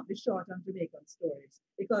pantomime will not be short on Jamaican stories,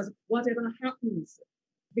 because whatever happens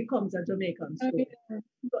becomes a Jamaican story.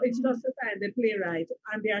 So it's just to find the playwright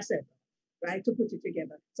and their set, right, to put it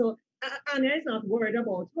together. So Anna is not worried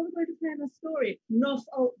about how we're going to find a story. Enough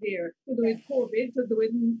out there to do with COVID, to do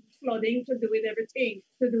with flooding, to do with everything,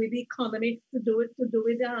 to do with the economy, to do with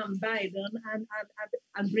Biden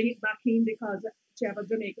and bring it back in because she have a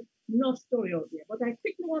Jamaican. Enough story out there. But I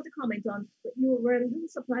quickly want to comment on that you were a little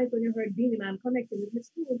surprised when you heard Beanie Man connecting with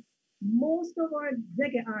Miss Lou. Most of our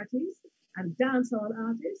reggae artists and dancehall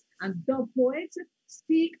artists and dub poets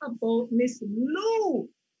speak about Miss Lou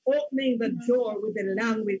opening the door with the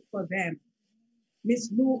language for them.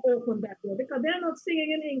 Miss Lou opened that door because they're not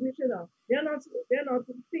singing in English, you know. They're not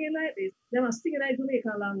singing like this. They're not singing like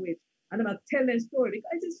Jamaican language. And they're not telling a story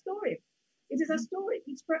because it's a story. It is a story.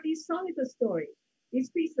 Each song is a story.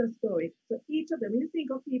 Each piece is a story. So each of them, when you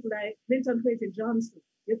think of people like Linton Kwesi Johnson,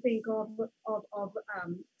 you think of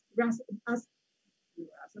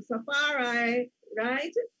Safari,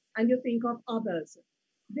 right? And you think of others.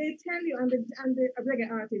 They tell you, and the reggae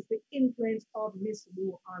artists, the influence of Miss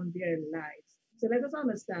Lou on their lives. So let us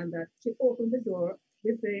understand that she opened the door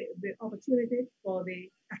with the opportunity for the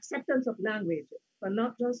acceptance of language for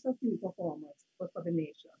not just a few performers, but for the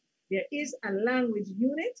nation. There is a language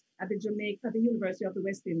unit at the University of the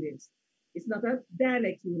West Indies. It's not a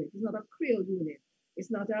dialect unit. It's not a Creole unit. It's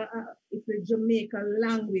not it's the Jamaican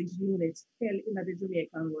language unit held in the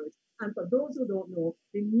Jamaican words. And for those who don't know,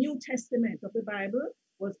 the New Testament of the Bible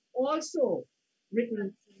was also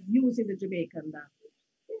written using the Jamaican language.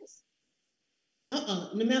 Yes.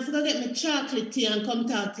 Let me have to go get my chocolate tea and come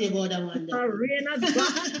talk to you about that one. Arena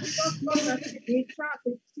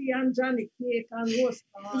chocolate tea and Johnny cake and roast.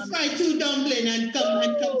 Fry 2 dumpling and come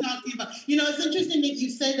talk to you about. You know, it's interesting that you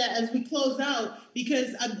say that as we close out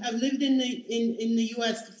because I've lived in the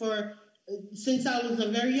U.S. since I was a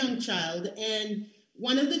very young child, and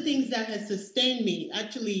one of the things that has sustained me,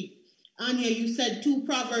 actually, Anya, you said 2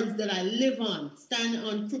 proverbs that I live on: stand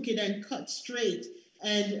on crooked and cut straight.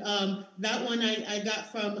 And that one I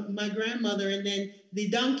got from my grandmother, and then the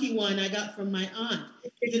donkey one I got from my aunt.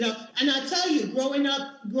 You know, and I tell you, growing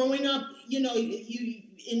up, you know, you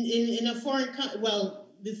in a foreign well,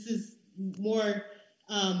 this is more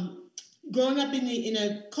growing up in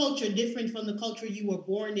a culture different from the culture you were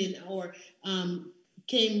born in or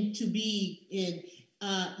came to be in.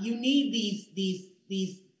 You need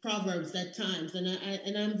these proverbs at times,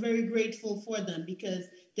 and I'm very grateful for them because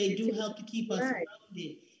they do help to keep us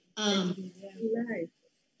grounded.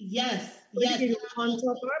 Yes. You on top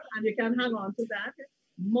of, and you can hang on to that.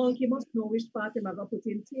 Monkey must know which part him gonna put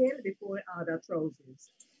in tail before he order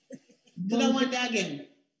trousers. Do that one again.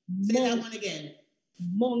 Say that one again.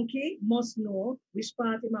 Monkey must know which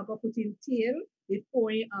part him gonna put in tail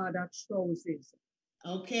before he order trousers.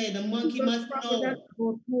 Okay, the monkey must know. That's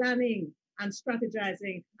about planning and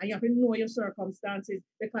strategizing, and you have to know your circumstances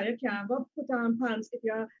because you can't go put on pants if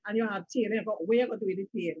you have tail. You go, where you go do with the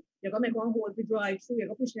tail? You're gonna make one hold the drive through. You're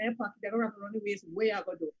gonna push in your pocket. You're gonna wrap around the waist. Where you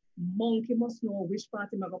go do? Monkey must know which part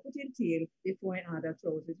you're gonna put in tail before you add the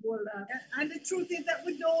trousers. Well, and the truth is that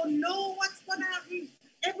we don't know what's gonna happen.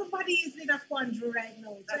 Everybody is in a quandary right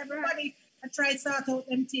now. So everybody try to sort out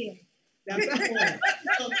them tail. That's right.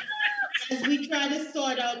 So, as we try to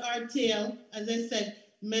sort out our tail, as I said,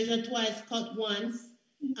 measure twice, cut once.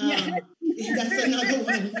 That's another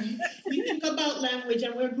one. We think about language,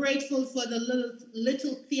 and we're grateful for the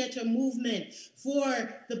little theater movement,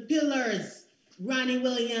 for the pillars, Ronnie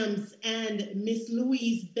Williams and Miss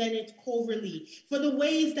Louise Bennett Coverley, for the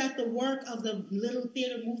ways that the work of the little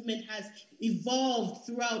theater movement has evolved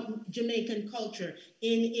throughout Jamaican culture,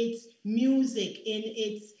 in its music, in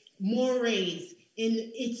its mores,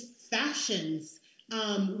 in its fashions.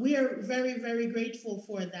 We are very, very grateful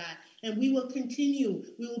for that. And we will continue.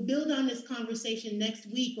 We will build on this conversation next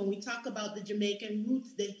week when we talk about the Jamaican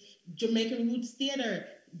Roots Theater.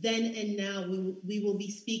 Then and now, we will be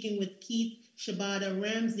speaking with Keith Shabada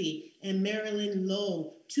Ramsey and Marilyn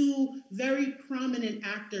Lowe, 2 very prominent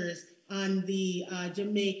actors on the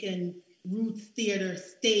Jamaican Roots Theater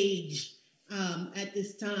stage at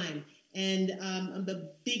this time. And I'm a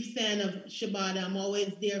big fan of Shabada. I'm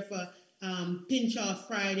always there for Pinch Off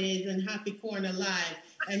Fridays and Happy Corner Live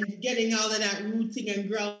and getting all of that rooting and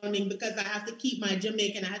grounding because I have to keep my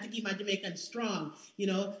Jamaican strong, you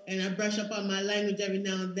know, and I brush up on my language every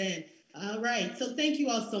now and then. All right. So thank you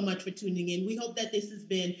all so much for tuning in. We hope that this has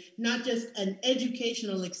been not just an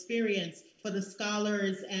educational experience for the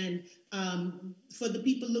scholars and for the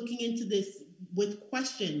people looking into this with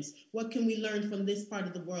questions. What can we learn from this part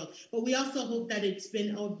of the world? But we also hope that it's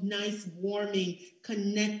been a nice, warming,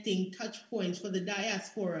 connecting touch points for the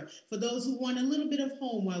diaspora, for those who want a little bit of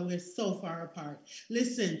home while we're so far apart.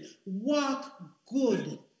 Listen, walk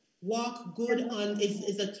good. Walk good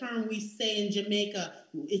is a term we say in Jamaica.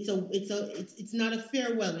 It's not a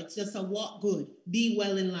farewell. It's just a walk good. Be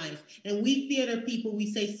well in life. And we theater people, we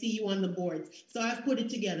say see you on the boards. So I've put it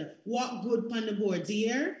together. Walk good on the boards.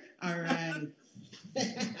 Here. All right.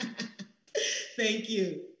 Thank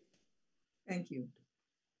you. Thank you.